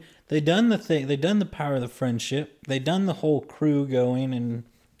they done the thing. They done the power of the friendship. They done the whole crew going and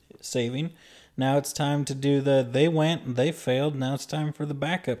saving. Now it's time to do they went and they failed. Now it's time for the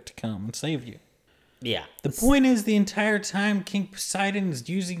backup to come and save you. Yeah. The point is, the entire time King Poseidon is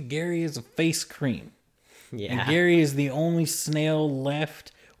using Gary as a face cream. Yeah. And Gary is the only snail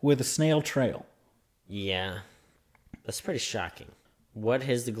left with a snail trail. Yeah. That's pretty shocking. What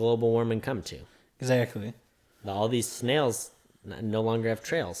has the global warming come to? Exactly. All these snails no longer have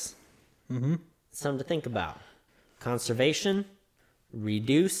trails. Mm-hmm. Something to think about. Conservation,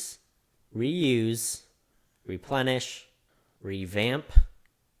 reduce, reuse, replenish, revamp,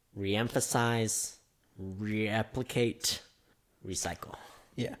 reemphasize, replicate, recycle.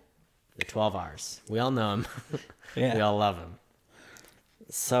 Yeah. The 12 R's. We all know them. Yeah. We all love them.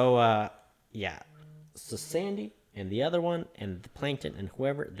 So, yeah. So Sandy and the other one and the Plankton and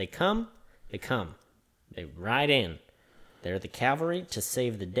whoever, they come. They ride in. They're the cavalry to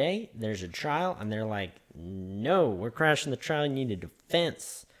save the day. There's a trial, and they're like, no, we're crashing the trial. You need a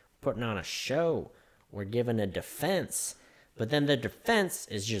defense. We're putting on a show. We're giving a defense. But then the defense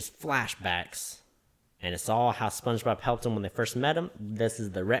is just flashbacks. And it's all how SpongeBob helped him when they first met him. This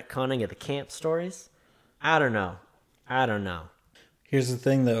is the retconning of the camp stories. I don't know. Here's the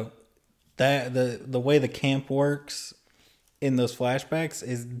thing, though. That the way the camp works in those flashbacks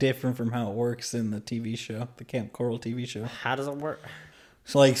is different from how it works in the TV show, the Camp Coral TV show. How does it work?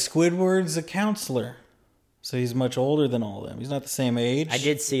 So, Squidward's a counselor. So he's much older than all of them. He's not the same age. I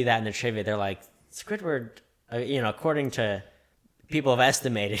did see that in the trivia. They're like, Squidward, according to people have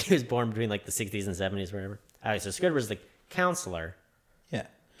estimated, he was born between the 60s and 70s, whatever. All right, so Squidward's the counselor. Yeah.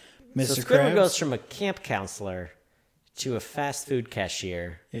 Mr. So Squidward Krabs? goes from a camp counselor to a fast food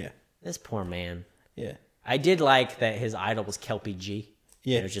cashier. Yeah. This poor man. Yeah. I did like that his idol was Kelpie G.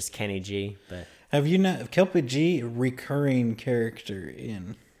 Yeah. It was just Kenny G. But Have you not... Kelpie G, recurring character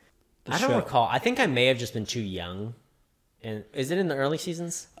in the show. I don't recall. I think I may have just been too young. And is it in the early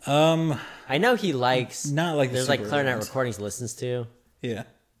seasons? I know he likes... Not like the there's super clarinet ones. recordings he listens to. Yeah.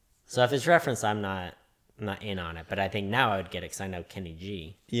 So if it's referenced, I'm not in on it. But I think now I would get it because I know Kenny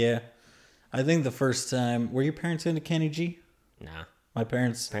G. Yeah. I think the first time... Were your parents into Kenny G? Nah. My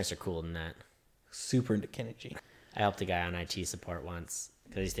parents... Parents are cooler than that. Super into Kenny G. I helped a guy on IT support once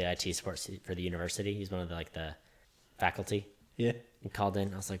because he's the IT support for the university. He's one of the faculty. Yeah. He called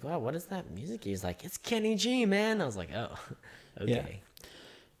in. I was like, "Wow, what is that music?" He's like, "It's Kenny G, man." I was like, "Oh, okay." Yeah.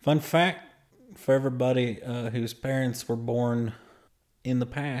 Fun fact for everybody whose parents were born in the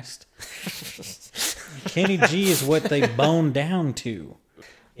past: Kenny G is what they bone down to.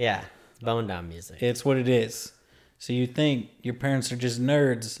 Yeah, it's bone down music. It's what it is. So you think your parents are just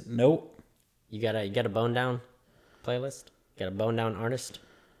nerds? Nope. You got a bone down playlist? Got a bone down artist?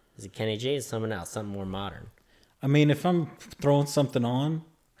 Is it Kenny G? Or something else? Something more modern? I mean, if I'm throwing something on,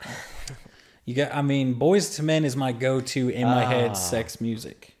 Boys to Men is my go-to in my head sex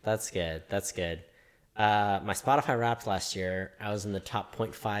music. That's good. My Spotify Wrapped last year, I was in the top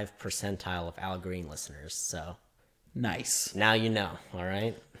 0.5 percentile of Al Green listeners. So Nice. now you know, all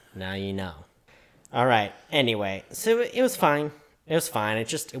right? Now you know. All right. Anyway, so it was fine. It was fine.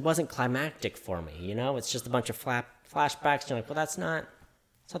 It wasn't climactic for me, you know? It's just a bunch of flashbacks. You're like, well, it's not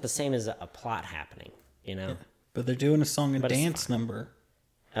the same as a plot happening, you know? But they're doing a song and But it's dance fine. number.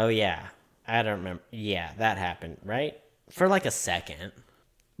 Oh, yeah. I don't remember. Yeah, that happened, right? For like a second.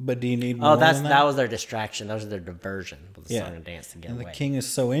 But do you need more Oh, than that was their distraction. That was their diversion with the Yeah. song and dance to get And the away. king is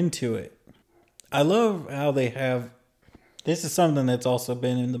so into it. I love how they have. This is something that's also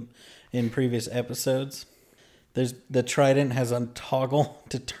been in previous episodes. There's the trident has a toggle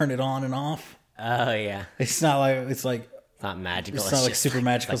to turn it on and off. Oh, yeah. It's not like it's like It's not magical. It's not like just super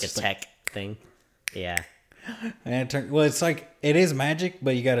magical, It's it's like a just tech thing. Yeah. well, it's like it is magic,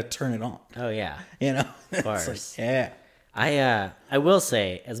 but you got to turn it on. Oh, yeah. You know, of course. yeah. I will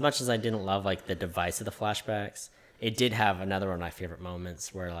say, as much as I didn't love like the device of the flashbacks, it did have another one of my favorite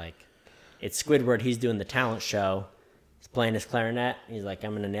moments where like it's Squidward. He's doing the talent show. He's playing his clarinet. He's like,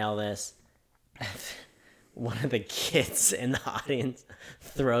 I'm gonna nail this. One of the kids in the audience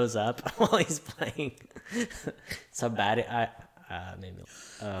throws up while he's playing. So bad. Made me.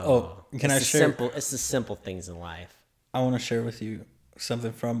 Can I share? It's the simple things in life. I want to share with you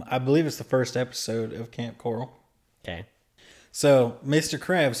something from I believe it's the first episode of Camp Coral. Okay. So Mr.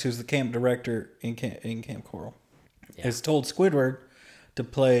 Krabs, who's the camp director in Camp Coral, has told Squidward to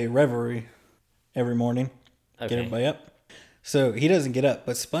play Reverie every morning. Get Okay. everybody up. So he doesn't get up,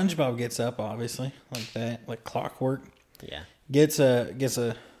 but SpongeBob gets up, obviously, like that, like clockwork. Yeah. Gets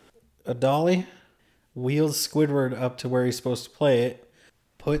a dolly, wheels Squidward up to where he's supposed to play it,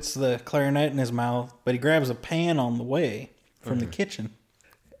 puts the clarinet in his mouth, but he grabs a pan on the way from the kitchen,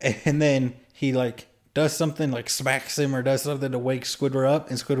 and then he like does something like smacks him or does something to wake Squidward up,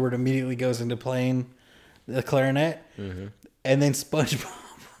 and Squidward immediately goes into playing the clarinet, and then SpongeBob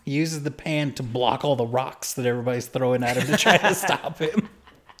uses the pan to block all the rocks that everybody's throwing at him to try to stop him.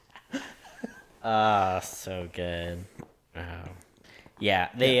 So good. Oh. Yeah,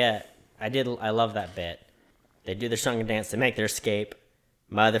 they I love that bit. They do their song and dance, they make their escape.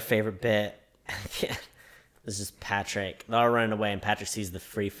 My other favorite bit is just Patrick. They're all running away and Patrick sees the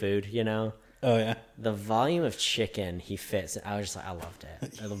free food, you know? Oh yeah. The volume of chicken he fits, I was just like, I loved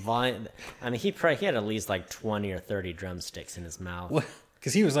it. The volume, I mean, he had at least like 20 or 30 drumsticks in his mouth.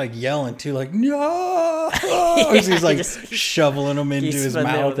 Because he was like yelling too, like no. He's like just- shoveling them into his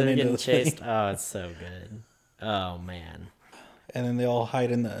mouth and into getting the chased. thing. Oh, it's so good. Oh man. And then they all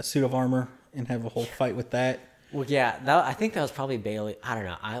hide in the suit of armor and have a whole fight with that. Well, yeah, I think that was probably Bailey. I don't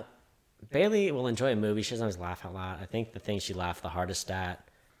know. Bailey will enjoy a movie. She doesn't always laugh out loud. I think the thing she laughed the hardest at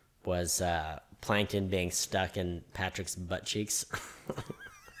was Plankton being stuck in Patrick's butt cheeks.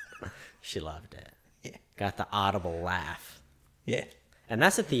 She loved it. Yeah. Got the audible laugh. Yeah. And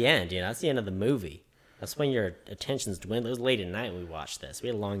that's at the end, you know. That's the end of the movie. That's when your attention's dwindling. It was late at night when we watched this. We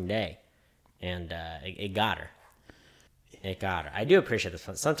had a long day. And it got her. It got her. I do appreciate this.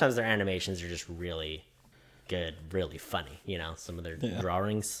 Sometimes their animations are just really good, really funny. You know, some of their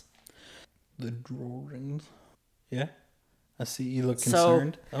drawings. The drawings. Yeah. I see you look So-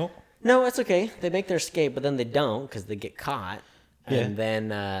 concerned. No, it's okay. They make their escape, but then they don't because they get caught. And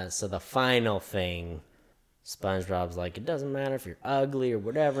then, so the final thing, SpongeBob's like, it doesn't matter if you're ugly or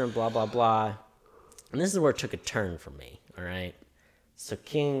whatever, and blah, blah, blah. And this is where it took a turn for me, all right? So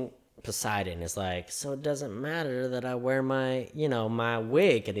King Poseidon is like, so it doesn't matter that I wear my, my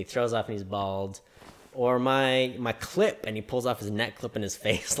wig, and he throws off and he's bald, or my clip, and he pulls off his neck clip and his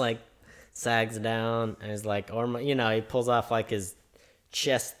face, like, sags down, and he's like, or, he pulls off, like, his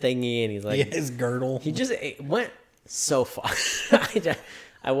chest thingy, and he's like, Yeah, his girdle. he just it went so far.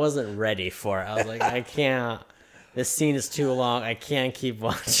 I wasn't ready for it. I was like, I can't. This scene is too long. I can't keep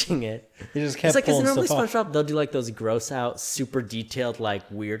watching it. He just It's kept like, because pulling normally stuff off. SpongeBob, they'll do like those gross out, super detailed, like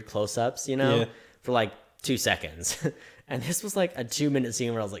weird close ups, Yeah. for like 2 seconds. And this was like a 2-minute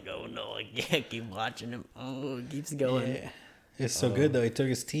scene where I was like, oh no, I can't keep watching him. Oh, it keeps going. Yeah. It's so good though. He took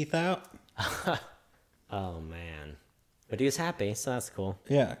his teeth out. Oh man. But he was happy, so that's cool.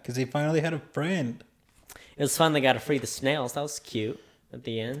 Yeah, because he finally had a friend. It was fun. They got to free the snails. That was cute at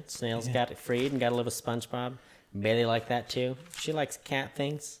the end. Snails got freed and got to live with SpongeBob. Bailey liked that too. She likes cat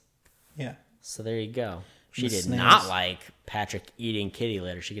things. Yeah. So there you go. She The did snails. not like Patrick eating kitty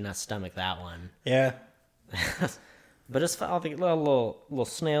litter. She could not stomach that one. Yeah. But it's all the little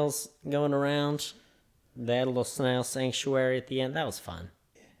snails going around. They had a little snail sanctuary at the end. That was fun.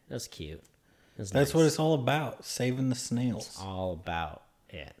 That was cute. It was That's nice. what it's all about. Saving the snails. All about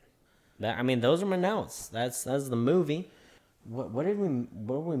it. Those are my notes. That's the movie. What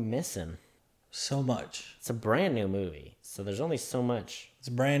were we missing? So much. It's a brand new movie, so there's only so much. It's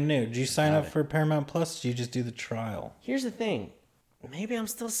brand new. Did you sign up it. for Paramount Plus? Or did you just do the trial? Here's the thing. Maybe I'm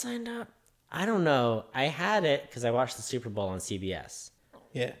still signed up. I don't know. I had it because I watched the Super Bowl on CBS.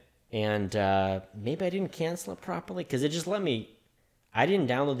 Yeah. And maybe I didn't cancel it properly because it just let me. I didn't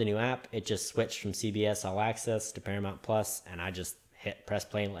download the new app. It just switched from CBS All Access to Paramount Plus, and I just press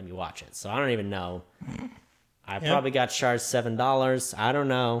play and let me watch it. So I don't even know. I probably got charged $7. I don't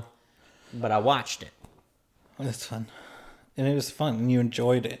know, but I watched it. That's fun. And it was fun, and you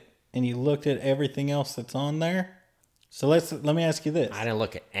enjoyed it. And you looked at everything else that's on there. So let me ask you this. I didn't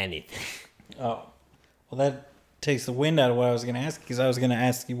look at anything. Oh. Well, that takes the wind out of what I was going to ask, because I was going to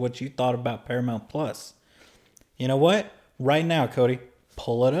ask you what you thought about Paramount Plus. You know what? Right now, Cody,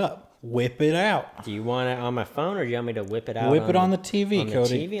 pull it up. Whip it out. Do you want it on my phone, or do you want me to whip it out? Whip it on the TV, on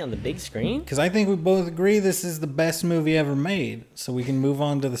Cody. the TV, on the big screen? Because I think we both agree this is the best movie ever made. So we can move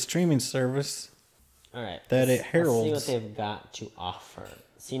on to the streaming service. All right. That it Let's heralds. see what they've got to offer.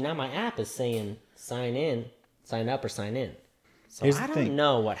 See, now my app is saying sign up or sign in. So Here's I the don't thing.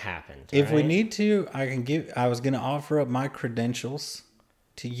 know what happened. If we alright? need to, I was going to offer up my credentials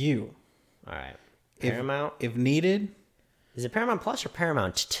to you. All right. Paramount. If needed, Is it Paramount Plus or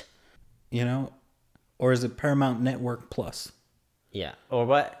Paramount? you know, or is it Paramount Network Plus? Yeah. Or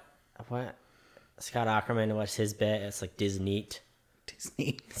what? What? Scott Ackerman, what's his bit? It's like Disney.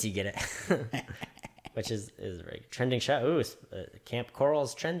 Disney. So you get it. Which is a very trending show. Ooh, Camp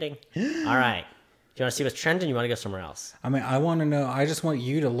Coral's trending. All right. Do you want to see what's trending? You want to go somewhere else? I mean, I want to know. I just want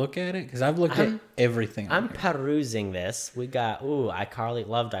you to look at it because I've looked at everything. I'm perusing this. We got, iCarly.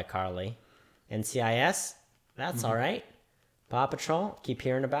 Loved iCarly. NCIS. That's all right. Paw Patrol. Keep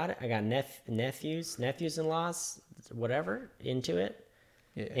hearing about it. I got nephews-in-laws, whatever, into it.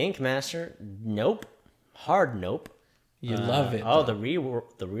 Yeah. Ink Master. Nope. Hard nope. You love it. Oh, the real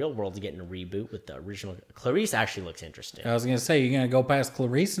world's getting a reboot with the original. Clarice actually looks interesting. I was gonna say, you're gonna go past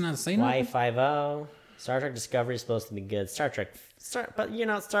Clarice and not say nothing. Y50. Star Trek Discovery is supposed to be good. Star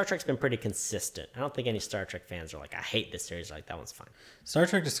Trek's been pretty consistent. I don't think any Star Trek fans are like, I hate this series. Like, that one's fine. Star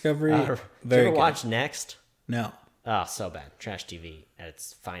Trek Discovery, Did you very ever good. watch Next? No, Oh, so bad. Trash TV at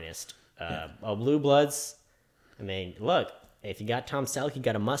its finest. Blue Bloods. I mean, look, if you got Tom Selleck, you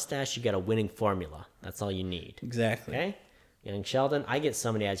got a mustache, you got a winning formula. That's all you need. exactly. Okay? Young Sheldon. I get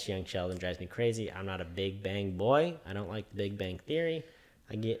so many ads to Young Sheldon. Drives me crazy. I'm not a Big Bang boy. I don't like the Big Bang Theory.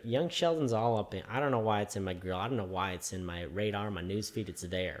 I get Young Sheldon's all up in. I don't know why it's in my grill. I don't know why it's in my radar, my news feed. It's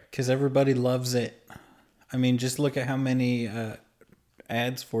there. Because everybody loves it. I mean, just look at how many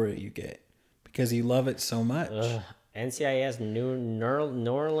ads for it you get because you love it so much. NCIS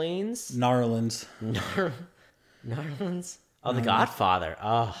New Orleans. Narlands. Narlands. Oh, The Godfather.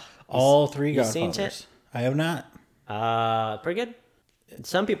 Oh, All three you seen Godfathers. I have not. pretty good.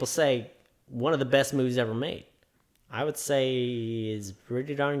 Some people say one of the best movies ever made. I would say is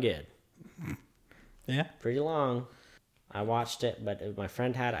pretty darn good. Yeah. Pretty long. I watched it, but my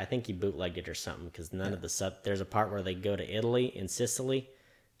friend had. I think he bootlegged it or something because none of the There's a part where they go to Italy and Sicily.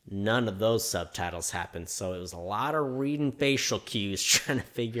 None of those subtitles happened, so it was a lot of reading facial cues trying to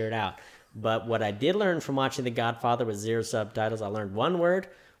figure it out. But what I did learn from watching The Godfather with zero subtitles, I learned one word,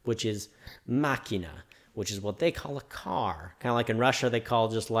 which is machina, which is what they call a car. Kind of like in Russia, they call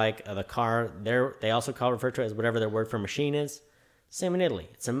just like the car. They also refer to it as whatever their word for machine is. Same in Italy.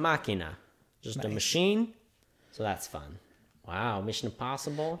 It's a machina, just a machine. So that's fun. Wow, Mission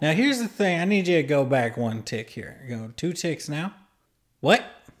Impossible. Now, here's the thing. I need you to go back one tick here. Go 2 ticks now. What?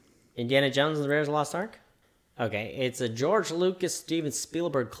 Indiana Jones and the Raiders of the Lost Ark? Okay, it's a George Lucas, Steven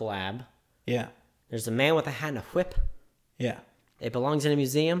Spielberg collab. Yeah. There's a man with a hat and a whip. Yeah. It belongs in a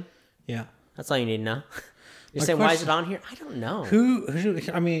museum. Yeah. That's all you need to know. You're My saying, why is question- it on here? I don't know. Who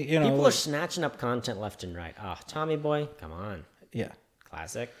I mean, you know. People are like- snatching up content left and right. Oh, Tommy Boy, come on. yeah.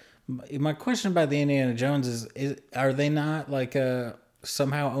 Classic. My question about the Indiana Jones is are they not like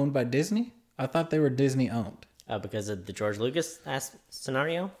somehow owned by Disney? I thought they were Disney owned. Because of the George Lucas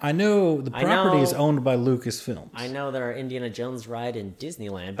scenario. I know the property is owned by Lucasfilms. I know there are Indiana Jones ride in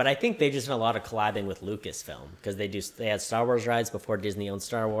Disneyland, but I think they just did a lot of collabing with Lucasfilm because they had Star Wars rides before Disney owned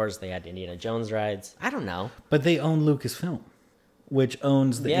Star Wars. They had Indiana Jones rides. I don't know. But they own Lucasfilm, which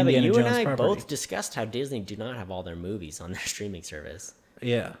owns the Yeah, Indiana but you Jones and I property. both discussed how Disney do not have all their movies on their streaming service.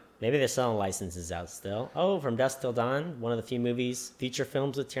 Yeah. Maybe they're selling licenses out still. Oh, From Dusk Till Dawn, one of the few feature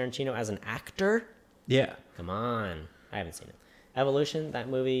films with Tarantino as an actor. Yeah. Come on. I haven't seen it. Evolution, that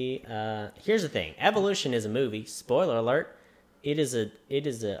movie. Here's the thing. Evolution is a movie. Spoiler alert. It is a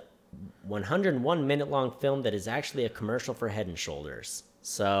 101 minute long film that is actually a commercial for Head and Shoulders.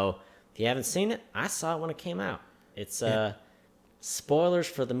 So if you haven't seen it, I saw it when it came out. It's spoilers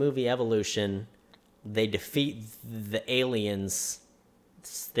for the movie Evolution, they defeat the aliens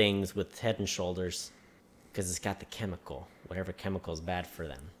things with Head and Shoulders because it's got the chemical. Whatever chemical is bad for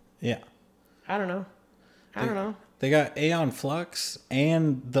them. Yeah. I don't know. They got Aeon Flux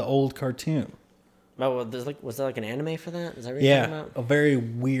and the old cartoon. Oh, well, was there like an anime for that? Is that what you're talking Yeah, about? a very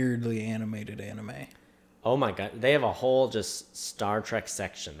weirdly animated anime. Oh my god, they have a whole just Star Trek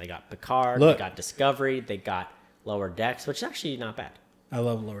section. They got Picard, Look. they got Discovery, they got Lower Decks, which is actually not bad. I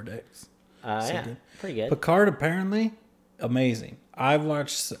love Lower Decks. Yeah, good. pretty good. Picard, apparently, amazing. I've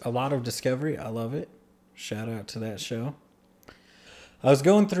watched a lot of Discovery. I love it. Shout out to that show. I was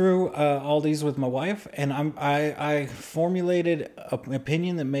going through all these with my wife, and I formulated an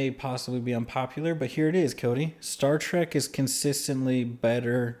opinion that may possibly be unpopular, but here it is, Cody. Star Trek is consistently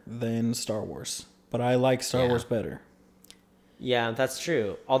better than Star Wars, but I like Star Wars better. Yeah, that's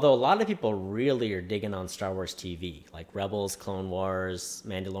true. Although a lot of people really are digging on Star Wars TV, like Rebels, Clone Wars,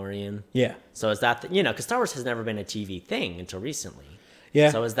 Mandalorian. Yeah. So is that because Star Wars has never been a TV thing until recently. Yeah.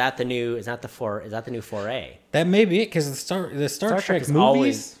 So is that the new foray? That may be it, because the Star Trek is movies,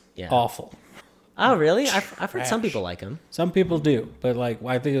 always- yeah. awful. Oh, really? I've heard some Trash. people like them. Some people do, but like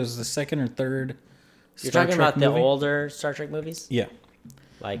I think it was the second or third. You're Star talking Trek about the movie. older Star Trek movies, Yeah.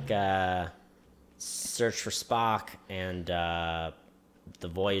 like Search for Spock and The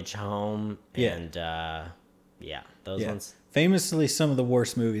Voyage Home, Yeah. and those Yeah. ones. Famously, some of the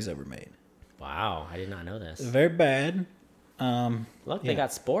worst movies ever made. Wow, I did not know this. Very bad. Look, yeah. they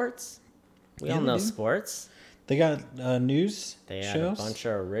got sports. We Yeah, all they know do. sports. They got news They had shows. a bunch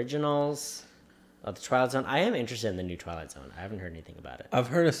of originals. The Twilight Zone. I am interested in the new Twilight Zone. I haven't heard anything about it. I've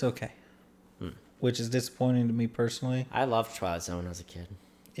heard it's okay, which is disappointing to me personally. I loved Twilight Zone as a kid.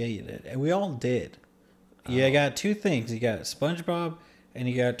 Yeah, you did, and we all did. You got two things. You got SpongeBob, and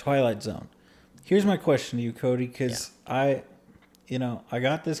you got Twilight Zone. Here's my question to you, Cody, because I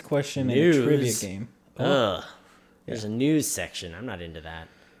got this question in a trivia News. game. Ugh. There's a news section. I'm not into that.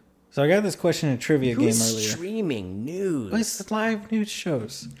 So I got this question in a trivia game Who's earlier. streaming news? It's live news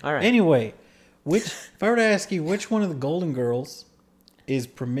shows. All right. Anyway, if I were to ask you which one of the Golden Girls is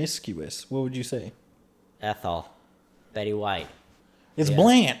promiscuous, what would you say? Ethel. Betty White. It's Yeah.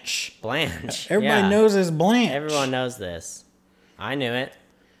 Blanche. Blanche. Everybody Yeah. knows it's Blanche. Everyone knows this. I knew it.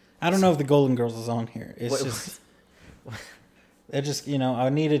 I don't know if the Golden Girls is on here. It's What- just, it just I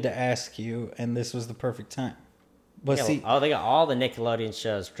needed to ask you, and this was the perfect time. But Yeah, see, they got all the Nickelodeon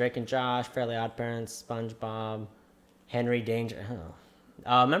shows: Drake and Josh, Fairly Odd Parents, SpongeBob, Henry Danger.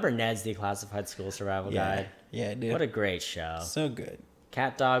 Remember Ned's Declassified School Survival Guide? yeah, dude, What a great show. so good,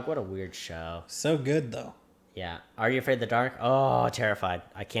 Cat Dog. What a weird show. so good though. Yeah. Are You Afraid of the Dark? Oh, terrified.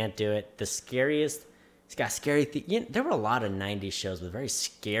 I can't do it. The scariest. It's got scary. There were a lot of '90s shows with very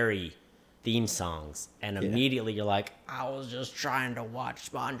scary theme songs, and immediately you're like, I was just trying to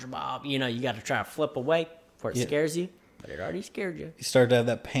watch SpongeBob. You got to try to flip away before it scares you, but it already scared you. You start to have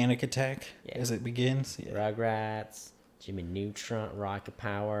that panic attack Yeah. as it begins. Yeah. Rugrats, Jimmy Neutron, Rocket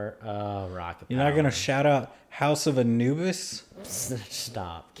Power. Oh, Rocket You're Power. not gonna shout out House of Anubis?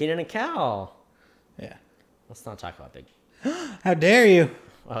 Stop. Keenan and Kel. Yeah. Let's not talk about Big. How dare you?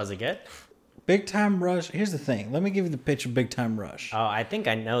 Oh, is it good? Big Time Rush. Here's the thing. Let me give you the pitch of Big Time Rush. Oh, I think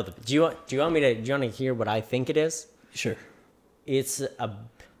I know the. Do you want to hear what I think it is? Sure. It's a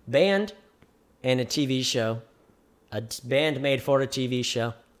band and a TV show. A band made for a TV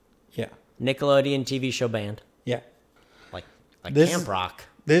show. Yeah. Nickelodeon TV show band. Yeah. Like This Camp is- Rock.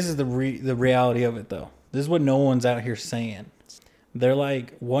 This is the reality of it, though. This is what no one's out here saying. They're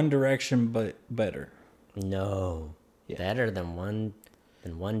like One Direction, but better. No. Yeah. Better than 1D?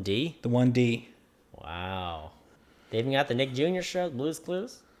 The 1D. Wow. They even got the Nick Jr. show, Blue's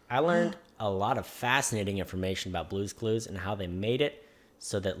Clues. I learned a lot of fascinating information about Blue's Clues and how they made it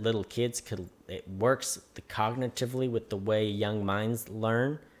so that little kids it works cognitively with the way young minds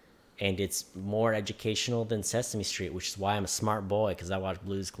learn. And it's more educational than Sesame Street, which is why I'm a smart boy, because I watch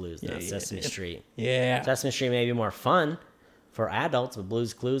Blue's Clues, not Sesame Street. Yeah. Sesame Street may be more fun for adults, but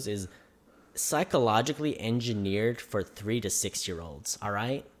Blue's Clues is psychologically engineered for 3 to 6 year olds. All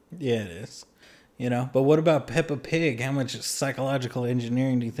right. Yeah, it is. But what about Peppa Pig? How much psychological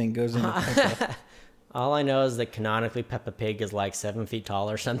engineering do you think goes into Peppa? All I know is that canonically Peppa Pig is like 7 feet tall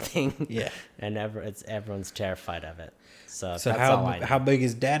or something. Yeah. And everyone's terrified of it. So So that's all I know. how big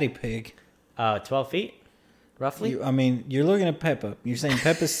is Daddy Pig? 12 feet, roughly. You're looking at Peppa. You're saying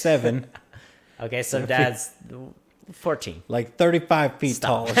Peppa's 7, Okay, so Dad's 14. like 35 feet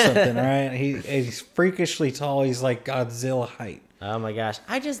tall or something, right? He's freakishly tall. He's like Godzilla height. Oh my gosh!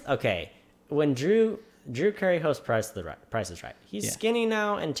 Okay. When Drew Carey hosts Price is Right, he's Yeah. skinny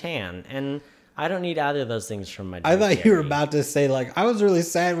now and tan, and I don't need either of those things from my I Drew thought you were Carey. about to say, like, I was really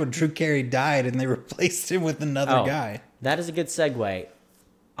sad when Drew Carey died and they replaced him with another Oh, guy. that is a good segue.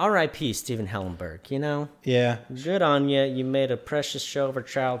 R.I.P. Stephen Hillenburg, you know? Yeah. Good on you. You made a precious show of our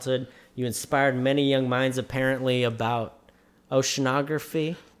childhood. You inspired many young minds, apparently, about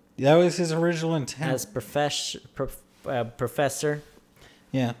oceanography That was his original intent. as professor.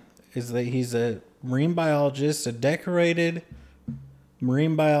 Yeah. Is that he's a marine biologist, a decorated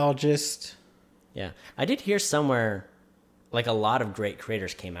marine biologist. Yeah. I did hear somewhere, like, a lot of great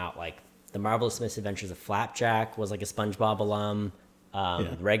creators came out. Like, The Marvelous Misadventures of Flapjack was, like, a SpongeBob alum.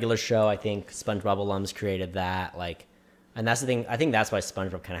 The regular show, I think SpongeBob alums created that. Like, and that's the thing. I think that's why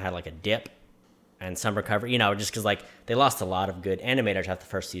SpongeBob kind of had, like, a dip and some recovery, you know, just because, like, they lost a lot of good animators after the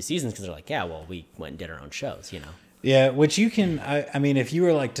first few seasons because they're like, yeah, well, we went and did our own shows, you know. Yeah, which you can, I mean, if you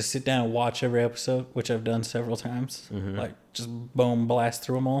were like to sit down and watch every episode, which I've done several times, like just boom, blast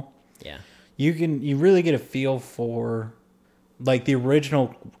through them all, Yeah. you really get a feel for like the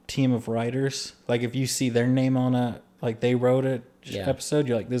original team of writers. Like if you see their name on like they wrote it episode,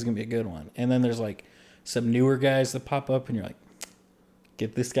 you're like, this is going to be a good one. And then there's like some newer guys that pop up and you're like,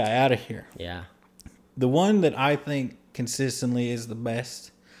 get this guy out of here. Yeah. The one that I think consistently is the best,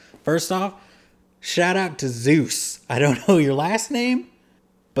 first off, shout out to Zeus. I don't know your last name,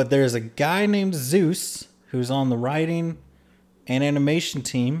 but there's a guy named Zeus who's on the writing and animation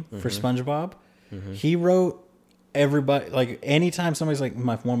team for SpongeBob. He wrote everybody, like anytime somebody's like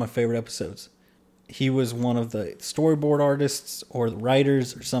one of my favorite episodes, he was one of the storyboard artists or the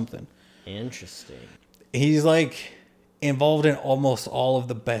writers or something. Interesting. He's like involved in almost all of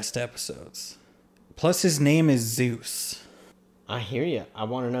the best episodes. Plus his name is Zeus. I hear you. I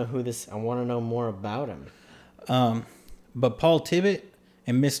want to know I want to know more about him. But Paul Tibbett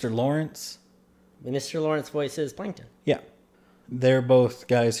and Mr. Lawrence, Mr. Lawrence voices Plankton. yeah, they're both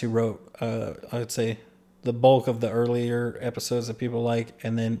guys who wrote, I would say, the bulk of the earlier episodes that people like,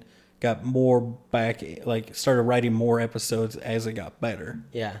 and then got more back, like started writing more episodes as it got better.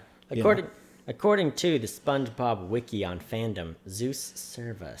 Yeah. Yeah. According to the SpongeBob wiki on fandom, Zeus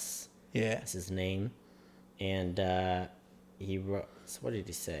Servus Yeah. is his name, and he wrote. So what did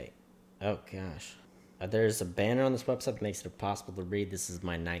he say? Oh gosh, there's a banner on this website that makes it impossible to read. This is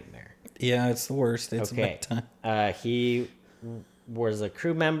my nightmare. Yeah, it's the worst. It's Okay. about time. He was a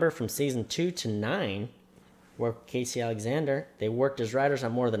crew member from season 2 to 9. Worked with Casey Alexander. They worked as writers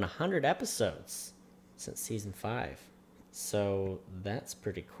on more than 100 episodes since season 5. So that's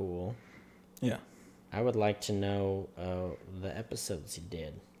pretty cool. Yeah. I would like to know the episodes he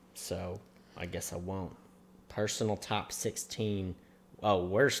did. So I guess I won't. Personal top 16. Oh,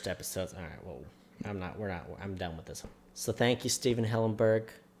 worst episodes. All right. Well, I'm done with this one. So thank you, Stephen Hillenburg.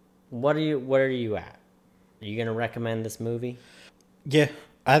 What are you at? Are you gonna recommend this movie? Yeah.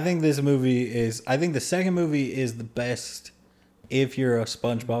 I think the second movie is the best if you're a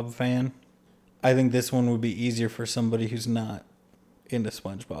SpongeBob fan. I think this one would be easier for somebody who's not into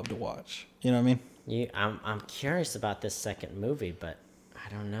SpongeBob to watch. You know what I mean? I'm curious about this second movie, but I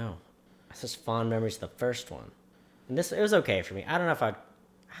don't know. I have such fond memories of the first one, and it was okay for me. I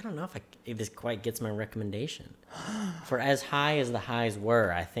don't know if this quite gets my recommendation. For as high as the highs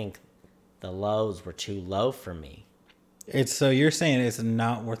were, I think the lows were too low for me. So you're saying it's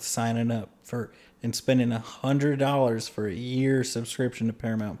not worth signing up for and spending $100 for a year subscription to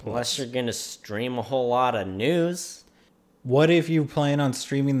Paramount Plus. Unless you're gonna stream a whole lot of news. What if you plan on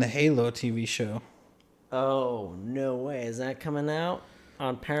streaming the Halo TV show? Oh no way! Is that coming out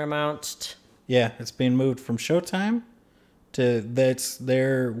on Paramount? Yeah, it's being moved from Showtime to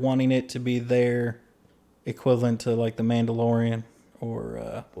they're wanting it to be their equivalent to like The Mandalorian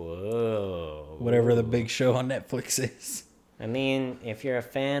or Whoa! whatever the big show on Netflix is. I mean, if you're a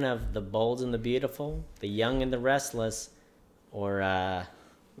fan of The Bold and the Beautiful, The Young and the Restless, or a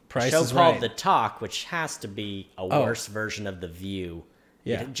Price show is called Right. The Talk, which has to be a worse version of The View.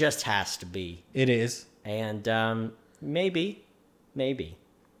 Yeah. It just has to be. It is. And maybe.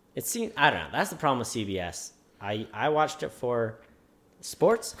 It seems, I don't know. That's the problem with CBS. I watched it for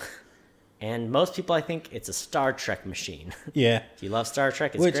sports, and most people, I think, it's a Star Trek machine. Yeah. If you love Star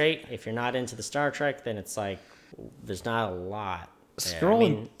Trek, it's Which- great. If you're not into the Star Trek, then it's like there's not a lot there.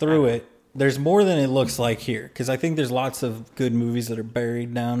 Scrolling through it, there's more than it looks like here because I think there's lots of good movies that are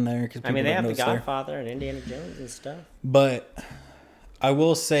buried down there. Cause I mean, they don't have know The it's there. Godfather and Indiana Jones and stuff. But I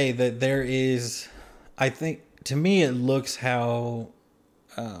will say that there is, I think, to me, it looks how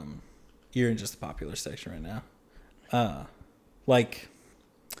you're in just the popular section right now. Like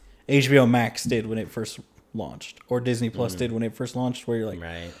HBO Max did when it first launched, or Disney Plus did when it first launched, where you're like,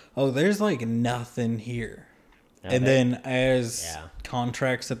 Right. oh, there's like nothing here. And then as Yeah.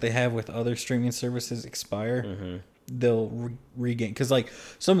 contracts that they have with other streaming services expire, Mm-hmm. they'll regain. Because like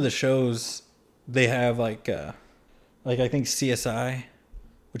some of the shows they have like I think CSI,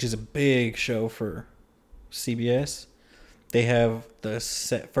 which is a big show for CBS. They have the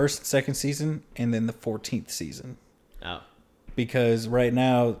first and second season and then the 14th season. Oh, Because right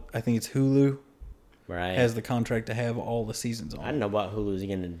now I think it's Hulu right. has the contract to have all the seasons on. I don't know what Hulu's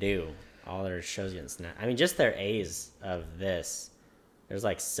gonna do. All their shows getting snapped. I mean, just their A's of this. There's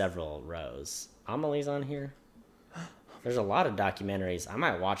like several rows. Amelie's on here. There's a lot of documentaries. I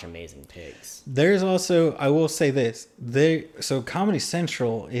might watch Amazing Pigs. There's also, I will say this, so Comedy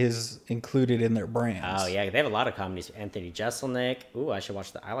Central is included in their brands. Oh yeah, they have a lot of comedies. Anthony Jeselnik. Ooh, I should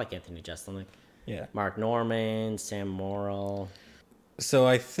watch that. I like Anthony Jeselnik. Yeah. Mark Norman, Sam Morrill. So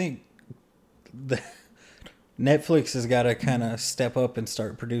I think Netflix has got to kind of step up and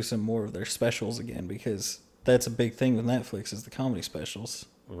start producing more of their specials again, because that's a big thing with Netflix is the comedy specials.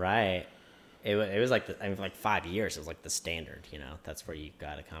 Right. It was like like 5 years. It was like the standard. That's where you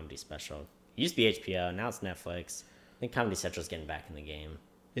got a comedy special. It used to be HBO. Now it's Netflix. I think Comedy Central's getting back in the game.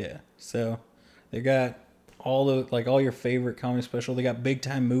 Yeah. So they got all your favorite comedy special. They got Big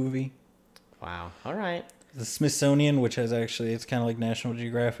Time Movie. Wow. All right. The Smithsonian, which has it's kind of like National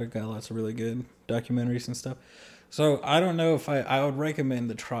Geographic, got lots of really good documentaries and stuff. So I don't know if I would recommend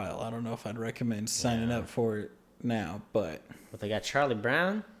The Trial. I don't know if I'd recommend signing up for it now, but They got Charlie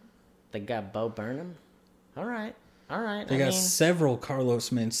Brown. They got Bo Burnham. All right. they got several Carlos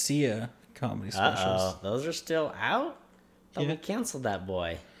Mencia comedy specials. Those are still out? Thought Yeah. we canceled that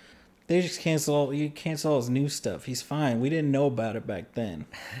boy. They just cancel his new stuff. He's fine. We didn't know about it back then.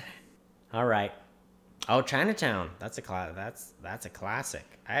 All right. Oh, Chinatown. That's a classic.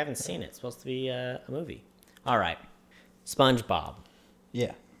 I haven't seen it. It's supposed to be a movie. All right. SpongeBob.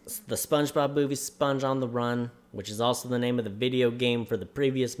 Yeah. The SpongeBob movie, Sponge on the Run, which is also the name of the video game for the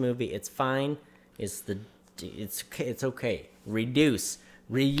previous movie. It's fine. It's okay. Reduce,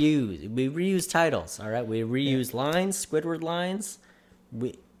 reuse. We reuse titles. All right. We reuse lines, Squidward lines.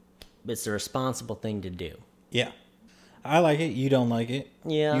 It's a responsible thing to do. Yeah. I like it. You don't like it.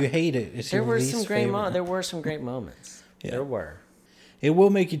 Yeah. You hate it. It's There your were least some great favorite. there were some great moments. Yeah. There were. It will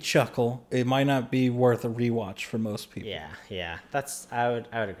make you chuckle. It might not be worth a rewatch for most people. Yeah. I would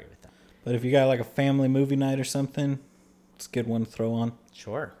agree with that. But if you got like a family movie night or something, it's a good one to throw on.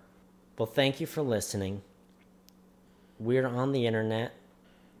 Sure. Well, thank you for listening. We're on the internet.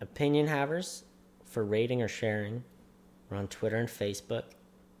 Opinion Havers for rating or sharing. We're on Twitter and Facebook.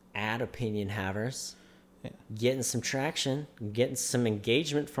 @Opinion Havers. Yeah. Getting some traction, getting some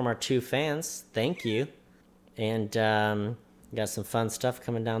engagement from our 2 fans. Thank you. And got some fun stuff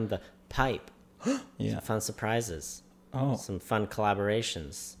coming down the pipe. Yeah. Some fun surprises. Oh. Some fun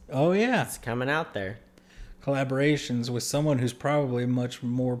collaborations. Oh yeah. It's coming out there. Collaborations with someone who's probably much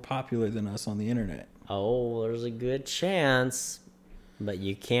more popular than us on the internet. Oh, there's a good chance, but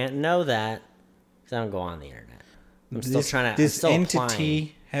you can't know that because I don't go on the internet. I'm still trying to. This I'm still entity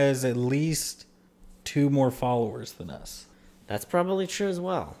applying. has at least 2 more followers than us. That's probably true as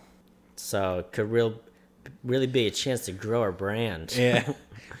well. So it could really be a chance to grow our brand. Yeah.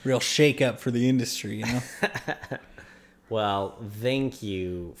 Real shake up for the industry, you know? Well, thank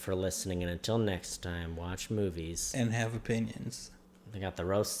you for listening, and until next time, watch movies. And have opinions. They got the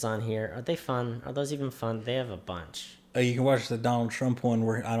roasts on here. Are they fun? Are those even fun? They have a bunch. You can watch the Donald Trump one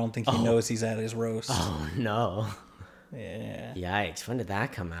where I don't think he knows he's at his roast. Oh no! Yeah. Yikes! When did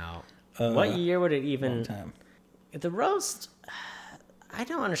that come out? What year would it even? Long time. The roast, I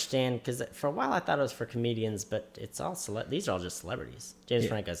don't understand because for a while I thought it was for comedians, but it's all these are all just celebrities. James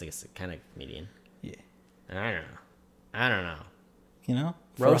Franco's a kind of comedian. Yeah. I don't know. You know?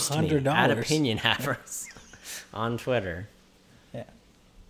 Roast for me $100. at Opinion Havers on Twitter.